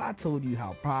 Dad, have I told you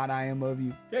how proud I am of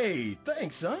you? Hey,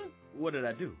 thanks, son. What did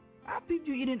I do? I peeped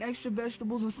you eating extra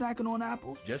vegetables and snacking on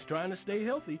apples. Just trying to stay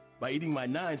healthy by eating my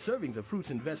 9 servings of fruits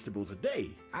and vegetables a day.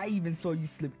 I even saw you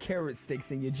slip carrot sticks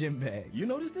in your gym bag. You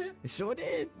noticed that? I sure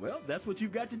did. Well, that's what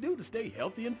you've got to do to stay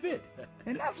healthy and fit.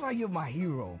 And that's why you're my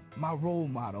hero, my role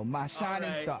model, my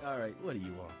shining star. All right, what do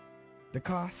you want? The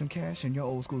car, some cash, and your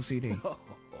old school CD. Oh,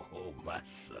 my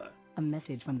son. A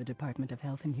message from the Department of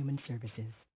Health and Human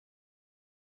Services.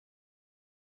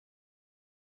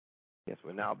 Yes,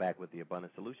 we're now back with the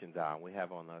Abundant Solutions Hour. We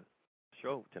have on the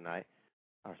show tonight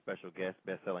our special guest,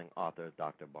 best-selling author,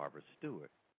 Dr. Barbara Stuart.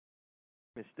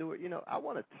 Ms. Stuart, I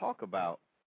want to talk about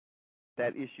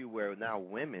that issue where now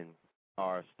women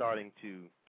are starting to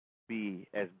be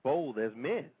as bold as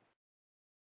men.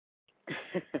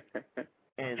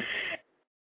 and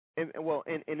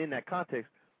in that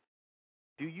context,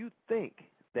 do you think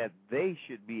that they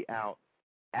should be out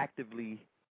actively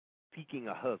seeking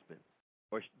a husband?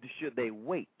 Or should they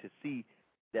wait to see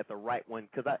that the right one,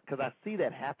 because I see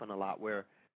that happen a lot where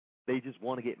they just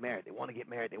want to get married. They want to get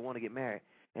married. They want to get married.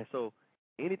 And so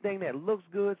anything that looks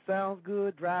good, sounds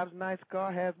good, drives a nice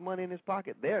car, has money in his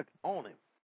pocket, they're on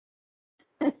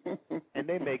him. And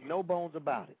they make no bones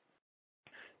about it.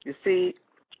 You see,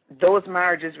 those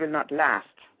marriages will not last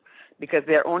because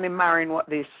they're only marrying what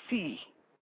they see.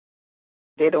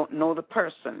 They don't know the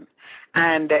person.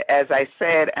 And as I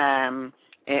said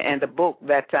in the book,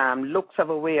 that looks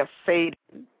have a way of fading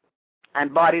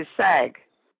and bodies sag.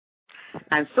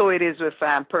 And so it is with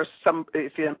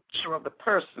if you're not sure of the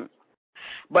person.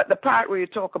 But the part where you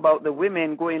talk about the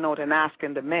women going out and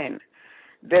asking the men,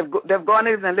 they've gone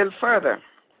even a little further.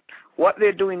 What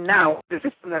they're doing now, the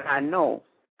system that I know,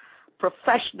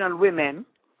 professional women,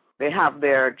 they have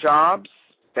their jobs,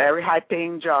 very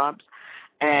high-paying jobs,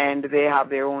 and they have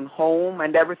their own home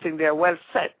and everything. They're well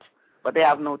set, but they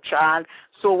have no child.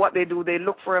 So what they do, they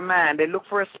look for a man. They look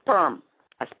for a sperm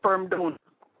donor.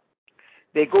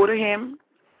 They go to him,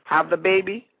 have the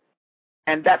baby,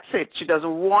 and that's it. She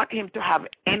doesn't want him to have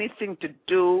anything to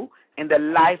do in the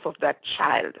life of that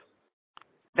child.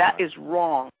 That is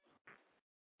wrong.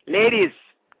 Ladies,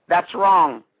 that's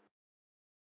wrong.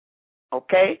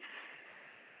 Okay?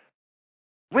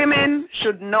 Women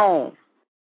should know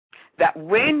that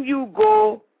when you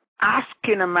go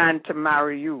asking a man to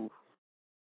marry you,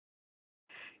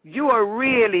 you are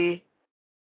really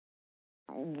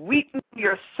weakening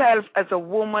yourself as a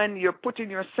woman. You're putting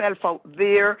yourself out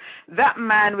there. That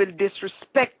man will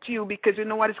disrespect you because you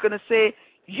know what he's going to say?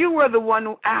 You were the one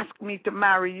who asked me to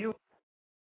marry you.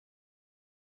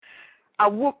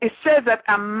 It says that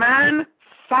a man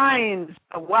finds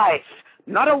a wife,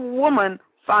 not a woman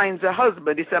finds a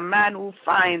husband. It's a man who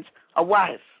finds a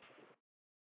wife.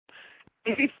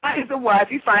 If he finds a wife,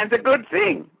 he finds a good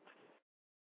thing.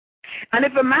 And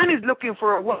if a man is looking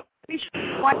for a wife, he should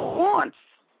know what he wants.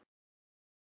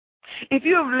 If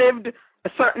you have lived a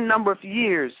certain number of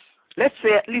years, let's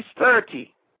say at least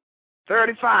 30,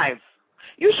 35,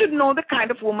 you should know the kind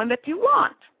of woman that you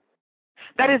want.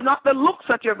 That is not the looks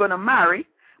that you're going to marry,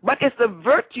 but it's the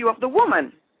virtue of the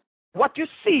woman. What you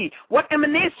see, what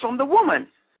emanates from the woman.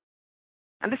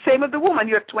 And the same with the woman.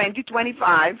 You're 20,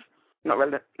 25,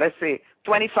 let's say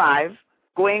 25,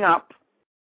 going up.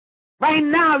 By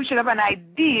now, you should have an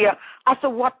idea as to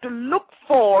what to look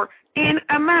for in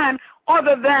a man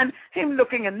other than him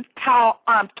looking tall,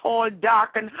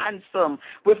 dark, and handsome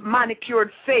with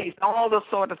manicured face, all the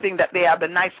sort of thing that they have, the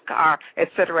nice car,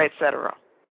 etc., etc.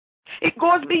 It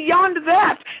goes beyond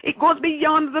that. It goes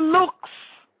beyond the looks.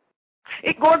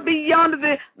 It goes beyond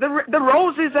the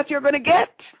roses that you're going to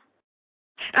get,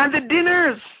 and the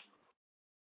dinners,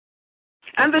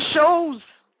 and the shows.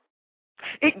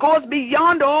 It goes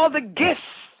beyond all the gifts.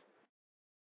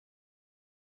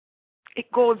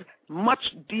 It goes much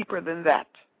deeper than that.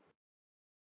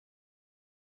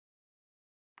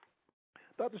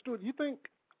 Dr. Stuart, you think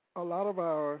a lot of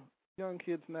our young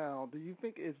kids now, do you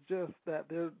think it's just that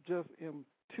they're just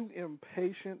too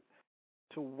impatient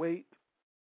to wait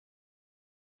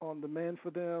on the man for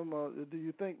them? Or do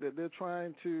you think that they're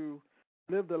trying to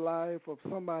live the life of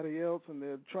somebody else and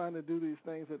they're trying to do these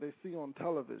things that they see on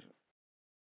television?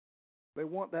 They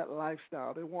want that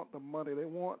lifestyle. They want the money. They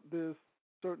want this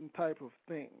certain type of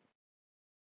thing.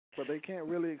 But they can't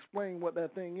really explain what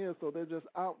that thing is, so they're just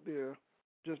out there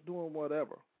just doing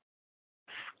whatever.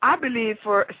 I believe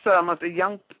for some of the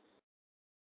young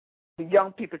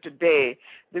people today,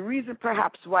 the reason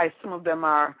perhaps why some of them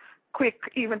are quick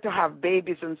even to have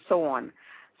babies and so on,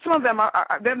 some of them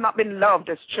they've not been loved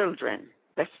as children.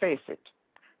 Let's face it.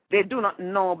 They do not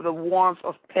know the warmth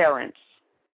of parents.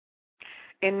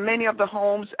 In many of the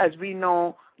homes, as we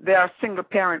know, there are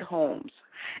single-parent homes.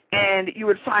 And you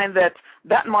would find that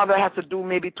mother has to do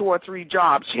maybe 2 or 3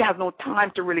 jobs. She has no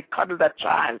time to really cuddle that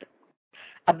child.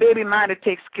 A baby mother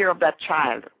takes care of that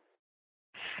child.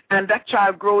 And that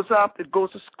child grows up, it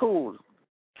goes to school,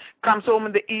 comes home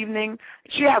in the evening.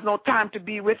 She has no time to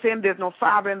be with him. There's no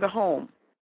father in the home.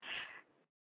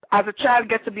 As a child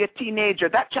gets to be a teenager,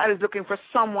 that child is looking for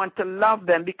someone to love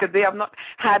them because they have not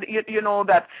had,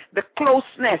 that the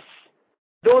closeness,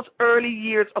 those early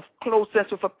years of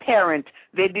closeness with a parent,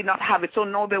 they did not have it. So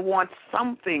now they want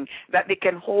something that they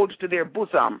can hold to their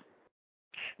bosom.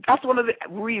 That's one of the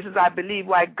reasons I believe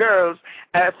why girls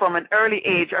from an early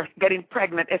age are getting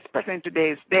pregnant, especially in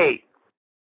today's day.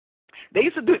 They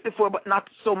used to do it before, but not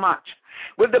so much.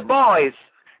 With the boys,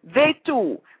 they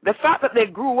too, the fact that they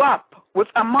grew up with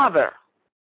a mother,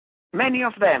 many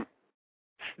of them,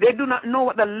 they do not know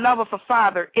what the love of a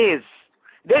father is.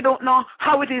 They don't know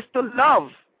how it is to love.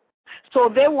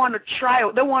 So they want to try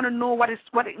out. They want to know what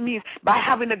it means by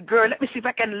having a girl. Let me see if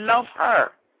I can love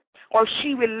her, or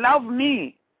she will love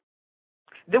me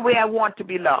the way I want to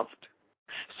be loved.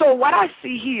 So what I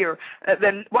see here,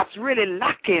 what's really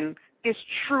lacking is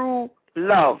true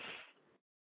love.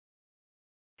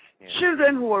 Yeah.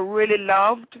 Children who are really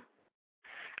loved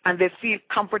and they feel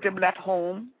comfortable at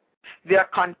home, they are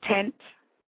content.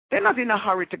 They're not in a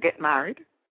hurry to get married.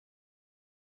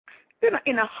 They're not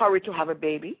in a hurry to have a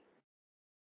baby.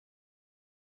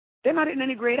 They're not in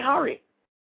any great hurry.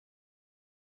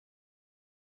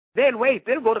 They'll wait.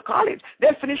 They'll go to college.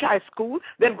 They'll finish high school.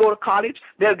 They'll go to college.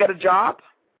 They'll get a job.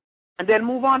 And they'll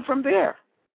move on from there.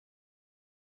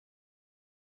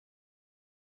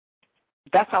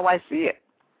 That's how I see it.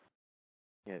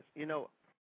 Yes. You know,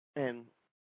 and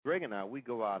Greg and I, we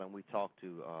go out and we talk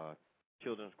to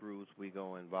children's groups. We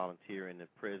go and volunteer in the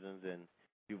prisons and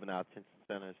juvenile detention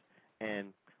centers.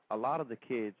 And a lot of the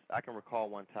kids, I can recall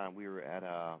one time we were at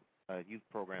a youth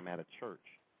program at a church.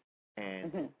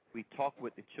 And we talked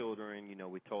with the children, you know,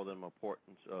 we told them the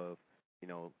importance of, you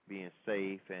know, being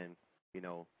safe and, you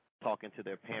know, talking to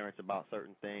their parents about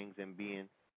certain things and being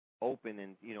open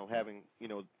and, you know, having, you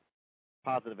know,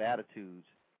 positive attitudes.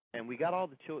 And we got all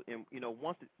the children, you know,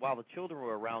 while the children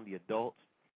were around the adults,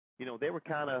 you know, they were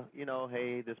kind of, you know,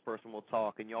 hey, this person will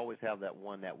talk, and you always have that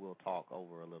one that will talk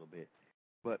over a little bit.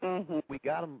 But we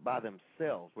got them by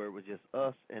themselves where it was just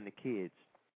us and the kids.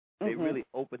 They really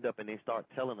opened up and they start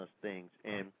telling us things.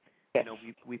 And, you know,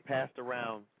 we passed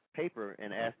around paper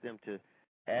and asked them to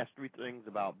ask 3 things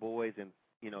about boys, and,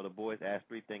 you know, the boys asked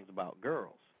 3 things about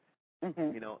girls.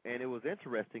 You know, and it was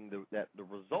interesting that the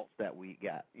results that we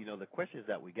got, you know, the questions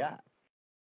that we got.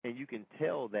 And you can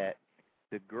tell that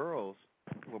the girls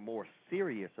were more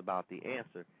serious about the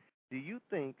answer. Do you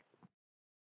think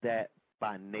that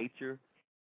by nature,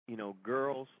 you know,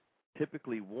 girls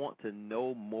typically want to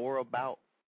know more about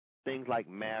things like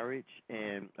marriage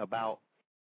and about,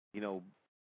 you know,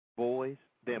 boys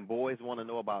than boys want to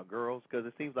know about girls? Because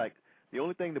it seems like the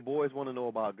only thing the boys want to know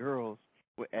about girls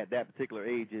at that particular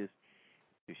age is,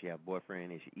 does she have a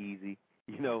boyfriend? Is she easy?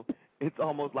 You know, it's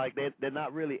almost like they're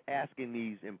not really asking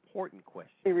these important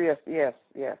questions. Serious, yes.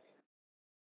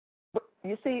 But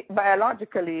you see,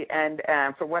 biologically and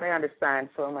from what I understand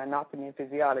from anatomy and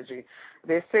physiology,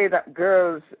 they say that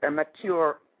girls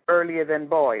mature earlier than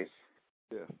boys.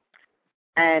 Yeah.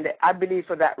 And I believe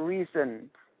for that reason,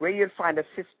 where you'll find a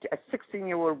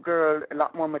 16-year-old girl a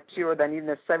lot more mature than even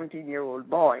a 17-year-old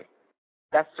boy.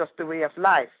 That's just the way of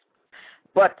life.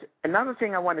 But another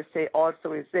thing I want to say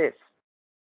also is this.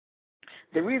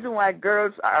 The reason why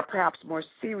girls are perhaps more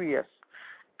serious,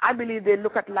 I believe they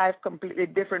look at life completely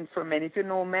different from men. If you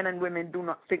know, men and women do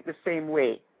not think the same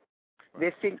way.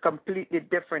 They think completely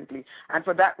differently. And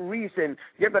for that reason,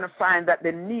 you're going to find that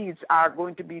the needs are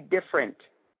going to be different.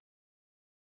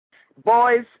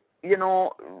 Boys, you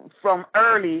know, from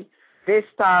early, they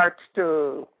start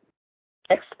to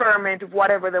experiment with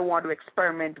whatever they want to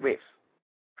experiment with.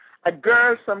 A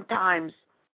girl sometimes,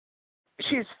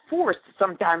 she's forced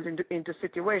sometimes into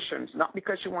situations, not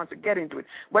because she wants to get into it,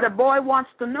 but a boy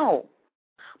wants to know.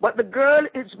 But the girl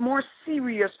is more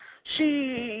serious.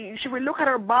 She will look at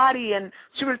her body and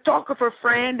she will talk with her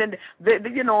friend, and they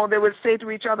will say to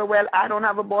each other, well, I don't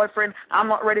have a boyfriend. I'm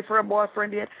not ready for a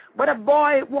boyfriend yet. But a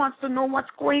boy wants to know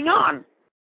what's going on.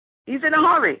 He's in a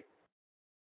hurry.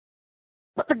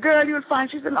 But the girl, you'll find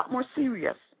she's a lot more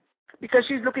serious because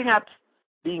she's looking at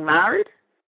being married,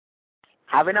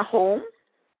 having a home,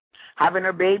 having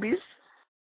her babies.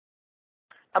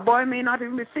 A boy may not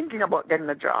even be thinking about getting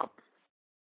a job.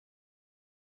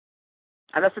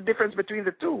 And that's the difference between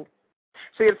the two.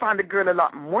 So you'll find the girl a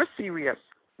lot more serious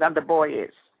than the boy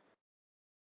is.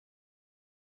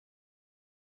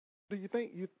 Do you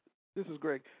think, this is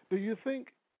Greg, do you think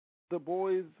the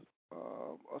boys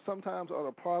sometimes are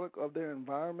the product of their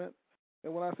environment?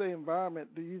 And when I say environment,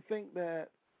 do you think that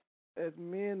as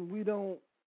men, we don't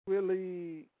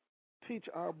really teach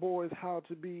our boys how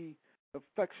to be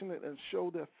affectionate and show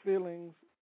their feelings,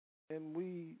 and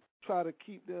we try to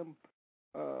keep them,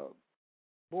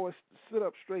 boys, sit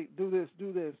up straight, do this,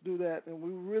 do that, and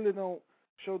we really don't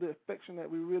show the affection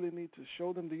that we really need to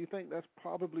show them? Do you think that's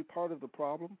probably part of the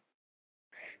problem?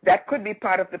 That could be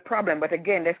part of the problem, but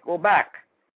again, let's go back.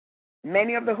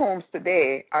 Many of the homes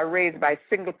today are raised by a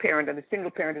single parent, and the single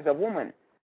parent is a woman.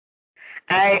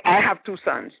 I have 2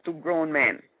 sons, 2 grown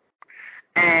men.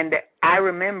 And I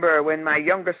remember when my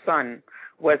younger son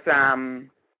was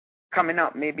coming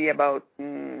up, maybe about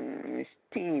his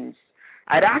teens,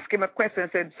 I'd ask him a question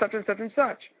and said, such and such and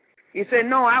such. He said,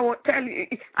 no, I won't tell you.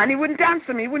 And he wouldn't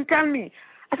answer me. He wouldn't tell me.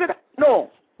 I said,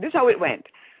 no, this is how it went.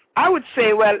 I would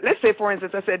say, well, let's say, for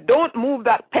instance, I said, don't move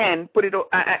that pen,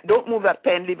 don't move that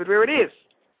pen, leave it where it is.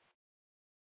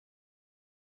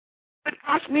 But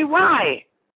ask me why.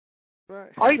 Right.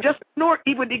 Or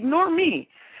he would ignore me.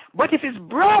 But if his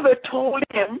brother told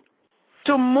him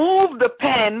to move the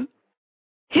pen,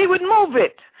 he would move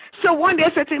it. So one day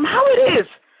I said to him, how it is?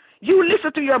 You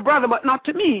listen to your brother, but not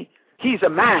to me. He's a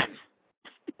man.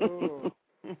 Oh.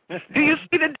 Do you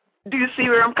see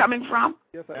where I'm coming from?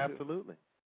 Yes, I Absolutely.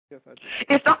 Do. Yes, I do.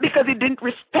 It's not because he didn't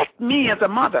respect me as a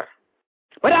mother,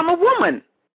 but I'm a woman.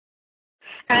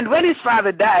 And when his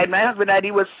father died, my husband died,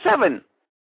 he was 7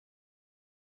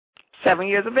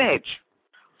 years of age.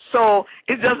 So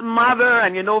it's just mother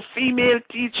and, female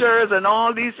teachers and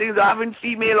all these things, having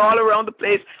female all around the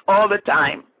place all the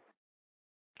time.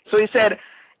 So he said,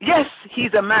 yes,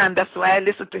 he's a man. That's why I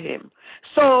listen to him.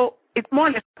 So it more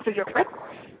or less answers your question.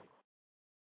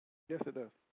 Yes, it does.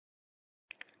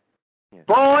 Yes.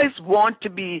 Boys want to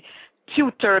be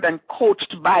tutored and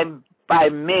coached by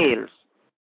males.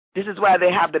 This is why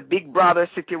they have the big brother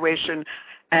situation.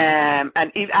 And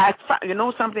if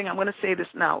something, I'm going to say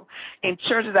this now. In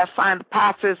churches, I find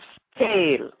pastors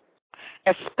fail,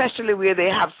 especially where they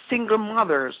have single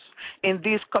mothers in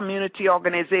these community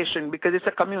organizations, because it's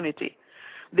a community.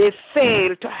 They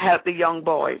fail to help the young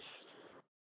boys.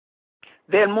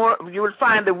 You will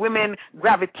find the women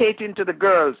gravitating to the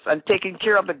girls and taking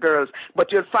care of the girls, but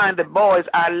you'll find the boys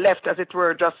are left, as it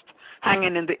were, just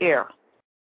hanging in the air.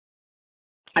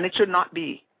 And it should not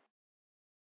be.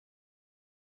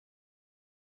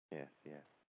 Yes, yes.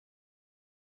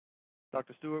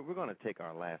 Dr. Stuart, we're going to take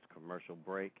our last commercial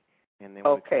break, and then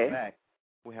when we come back,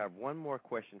 we have one more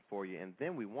question for you, and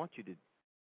then we want you to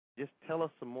just tell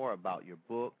us some more about your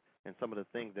book and some of the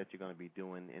things that you're going to be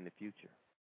doing in the future.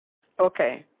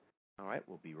 Okay. All right,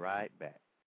 we'll be right back.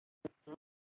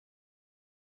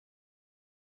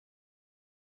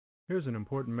 Here's an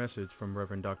important message from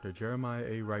Reverend Dr. Jeremiah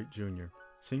A. Wright, Jr.,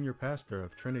 Senior Pastor of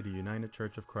Trinity United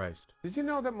Church of Christ. Did you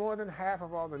know that more than half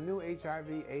of all the new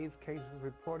HIV/AIDS cases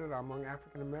reported are among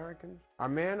African Americans? Our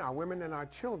men, our women, and our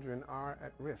children are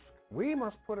at risk. We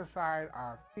must put aside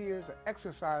our fears,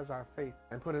 exercise our faith,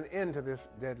 and put an end to this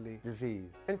deadly disease.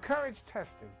 Encourage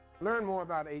testing. Learn more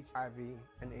about HIV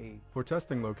and AIDS. For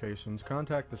testing locations,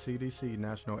 contact the CDC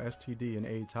National STD and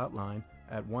AIDS Hotline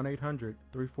at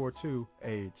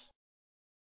 1-800-342-AIDS.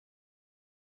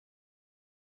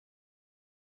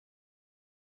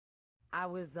 I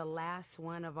was the last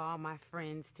one of all my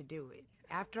friends to do it.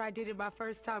 After I did it my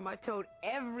first time, I told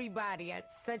everybody. I had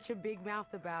such a big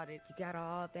mouth about it. You got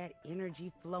all that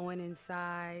energy flowing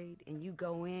inside, and you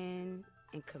go in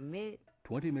and commit.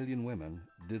 20 million women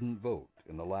didn't vote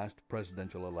in the last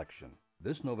presidential election.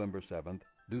 This November 7th,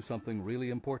 do something really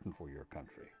important for your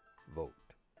country. Vote.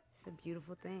 It's a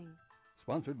beautiful thing.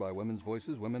 Sponsored by Women's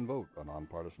Voices, Women Vote, a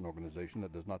nonpartisan organization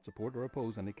that does not support or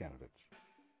oppose any candidates.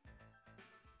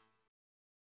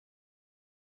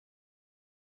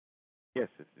 Yes,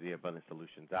 it's the Abundant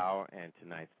Solutions Hour, and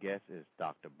tonight's guest is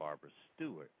Dr. Barbara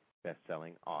Stuart,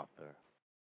 best-selling author.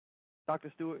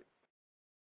 Dr. Stuart,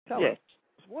 tell us,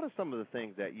 what are some of the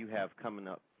things that you have coming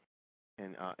up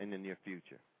in the near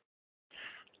future?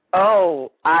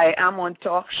 Oh, I am on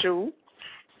talk show,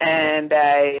 and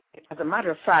as a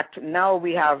matter of fact, now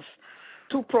we have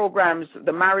 2 programs,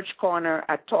 the Marriage Corner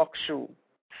at Talk Show.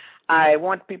 I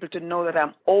want people to know that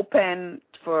I'm open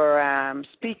for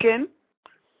speaking.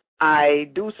 I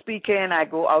do speaking. I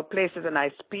go out places and I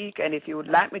speak. And if you would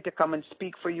like me to come and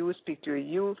speak for you, speak to your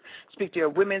youth, speak to your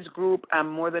women's group, I'm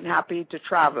more than happy to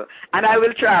travel. And I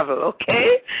will travel,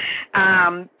 okay?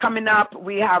 Coming up,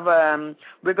 we have, I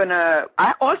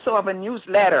also have a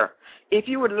newsletter. If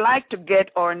you would like to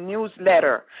get our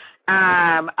newsletter,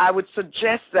 I would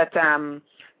suggest that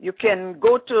you can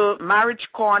go to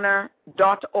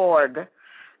marriagecorner.org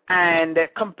and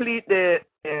complete the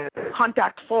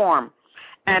contact form.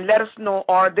 And let us know,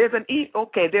 or there's a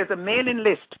mailing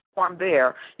list form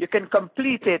there. You can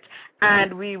complete it,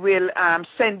 and we will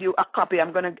send you a copy. I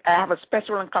have a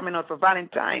special one coming out for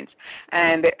Valentine's,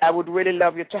 and I would really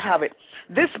love you to have it.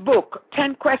 This book,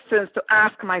 10 Questions to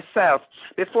Ask Myself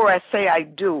Before I Say I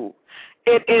Do.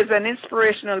 It is an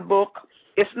inspirational book.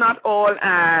 It's not all,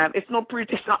 it's not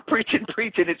preaching.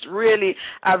 It's really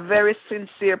a very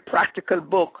sincere, practical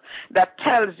book that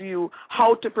tells you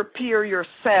how to prepare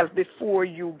yourself before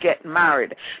you get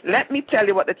married. Let me tell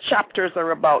you what the chapters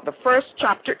are about. The first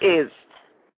chapter is,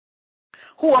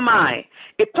 who am I?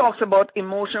 It talks about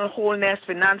emotional wholeness,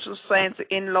 financial sense,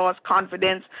 in-laws,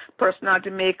 confidence, personality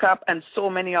makeup, and so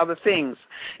many other things.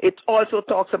 It also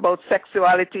talks about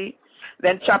sexuality.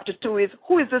 Then chapter 2 is,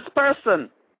 who is this person?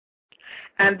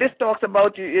 And this talks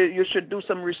about you should do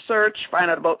some research, find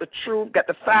out about the truth, get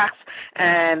the facts,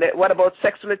 and what about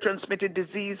sexually transmitted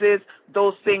diseases,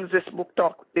 those things this book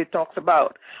talks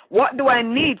about. What do I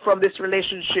need from this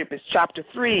relationship? It's chapter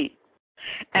 3.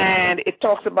 And it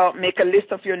talks about make a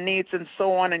list of your needs and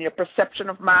so on and your perception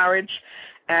of marriage.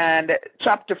 And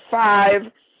chapter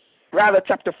 4,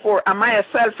 am I a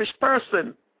selfish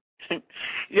person?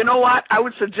 You know what? I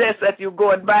would suggest that you go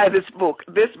and buy this book.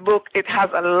 This book, it has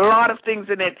a lot of things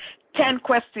in it, 10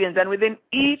 questions, and within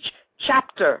each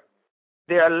chapter,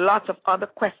 there are lots of other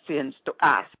questions to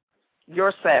ask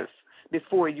yourself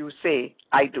before you say,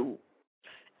 I do.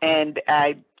 And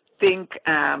I think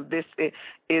this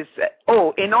is,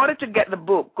 in order to get the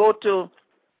book, go to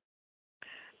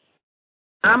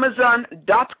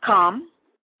Amazon.com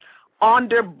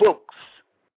under books.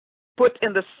 Put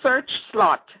in the search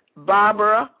slot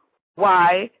Barbara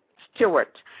Y.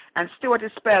 Stuart. And Stuart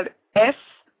is spelled S-T-U-A-R-T.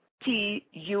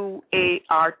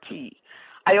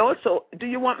 I also, do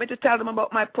you want me to tell them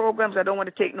about my programs? I don't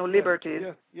want to take no liberties.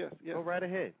 Yes. Go right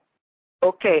ahead.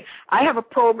 Okay. I have a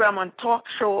program on talk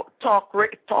show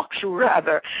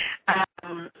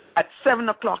at 7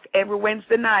 o'clock every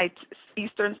Wednesday night,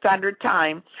 Eastern Standard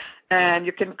Time. And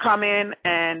you can come in,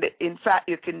 and in fact,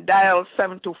 you can dial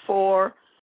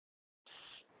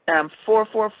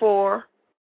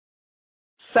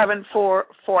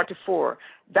 724-444-7444.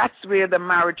 That's where the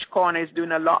Marriage Corner is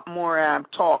doing a lot more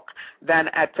talk than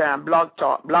at Blog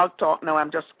Talk. Blog Talk, now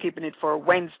I'm just keeping it for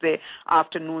Wednesday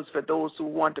afternoons for those who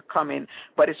want to come in.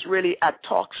 But it's really at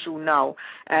Talk Show now.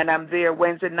 And I'm there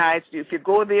Wednesday nights. If you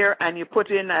go there and you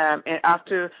put in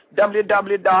after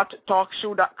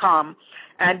www.talkshow.com,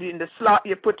 and in the slot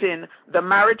you put in the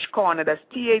Marriage Corner, that's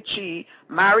THE,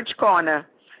 Marriage Corner,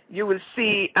 you will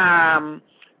see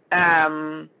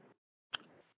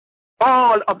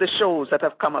all of the shows that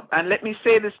have come up. And let me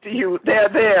say this to you, they're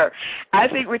there. I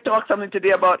think we talked something today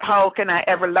about how can I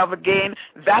ever love again.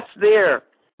 That's there.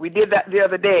 We did that the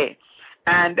other day.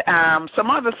 And some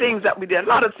other things that we did, a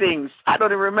lot of things. I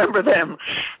don't even remember them.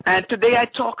 And today I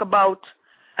talk about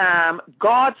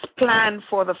God's plan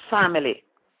for the family.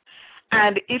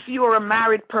 And if you're a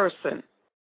married person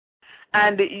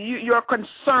and you're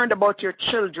concerned about your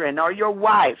children or your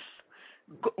wife,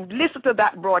 listen to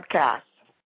that broadcast.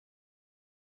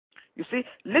 You see,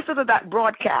 listen to that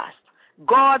broadcast.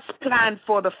 God's plan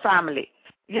for the family.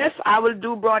 Yes, I will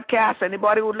do broadcasts.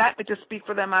 Anybody who would like me to speak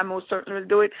for them, I most certainly will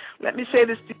do it. Let me say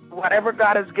this to you. Whatever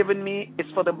God has given me is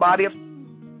for the body of,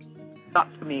 not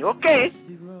for me. Okay?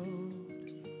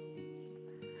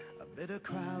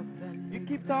 You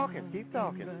keep talking. We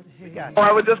got you.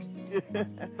 I would just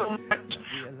so much.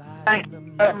 Thank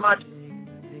you very much.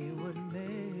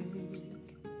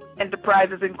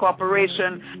 Enterprises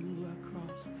Incorporation.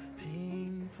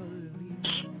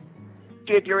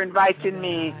 If you're inviting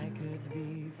me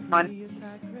on,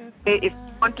 if you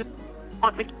want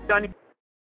me to be on,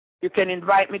 you can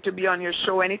invite me to be on your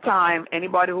show anytime.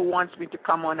 Anybody who wants me to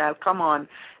come on, I'll come on.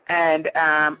 And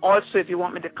also, if you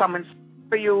want me to come and speak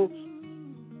for you.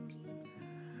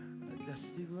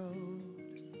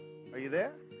 Are you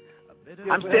there?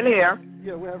 I'm still here.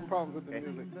 Yeah, we're having problems with the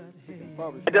music.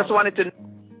 I just wanted to.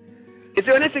 Is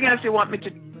there anything else you want me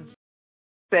to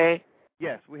say?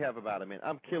 Yes, we have about a minute.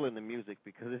 I'm killing the music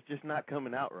because it's just not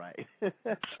coming out right.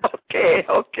 Okay.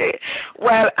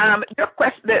 Well, your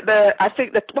question. I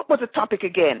think that. What was the topic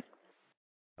again?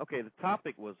 Okay, the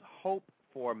topic was hope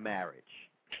for marriage.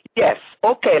 Yes.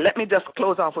 Okay. Let me just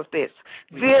close off with this.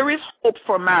 There is hope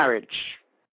for marriage,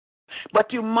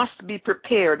 but you must be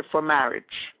prepared for marriage.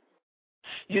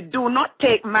 You do not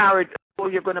take marriage or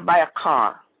you're going to buy a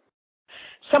car.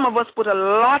 Some of us put a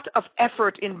lot of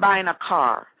effort in buying a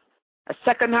car. A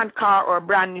second-hand car or a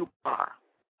brand-new car.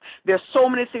 There's so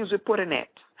many things we put in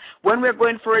it. When we're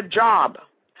going for a job,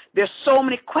 there's so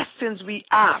many questions we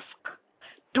ask.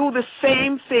 Do the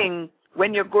same thing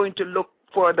when you're going to look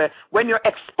for when you're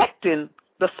expecting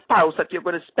the spouse that you're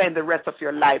going to spend the rest of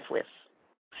your life with.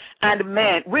 And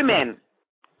women,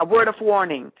 a word of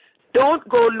warning, don't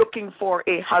go looking for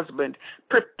a husband.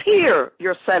 Prepare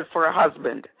yourself for a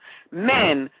husband.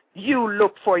 Men, you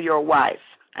look for your wife.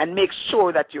 And make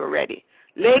sure that you're ready.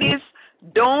 Ladies,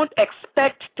 don't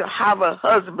expect to have a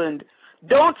husband.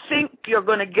 Don't think you're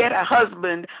going to get a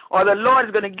husband or the Lord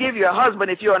is going to give you a husband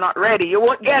if you're not ready. You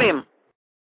won't get him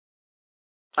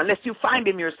unless you find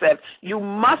him yourself. You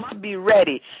must be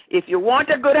ready. If you want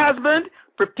a good husband,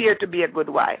 prepare to be a good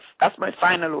wife. That's my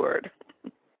final word.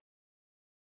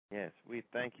 Yes, we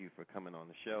thank you for coming on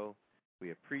the show.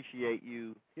 We appreciate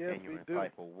you and your we do.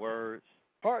 insightful words.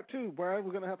 Part 2, Brian. We're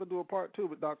going to have to do a part 2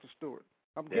 with Dr. Stuart.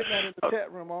 I'm getting that in the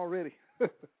chat room already.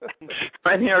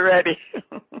 When you're ready.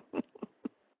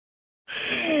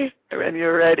 When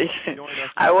you're ready.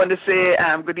 I want to say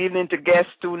good evening to guest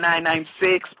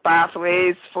 2996,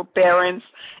 Pathways for Parents,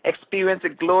 Experience the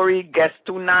Glory, guest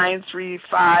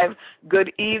 2935.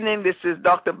 Good evening. This is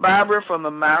Dr. Barbara from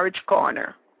the Marriage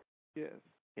Corner. Yes.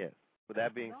 Yes. With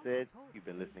that being said, you've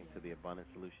been listening to the Abundant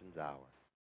Solutions Hour,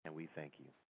 and we thank you.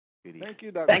 Good evening. Thank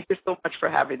you, Dr. Thank you so much for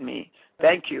having me.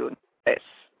 Thank you. Yes.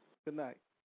 Good night.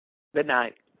 Good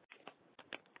night.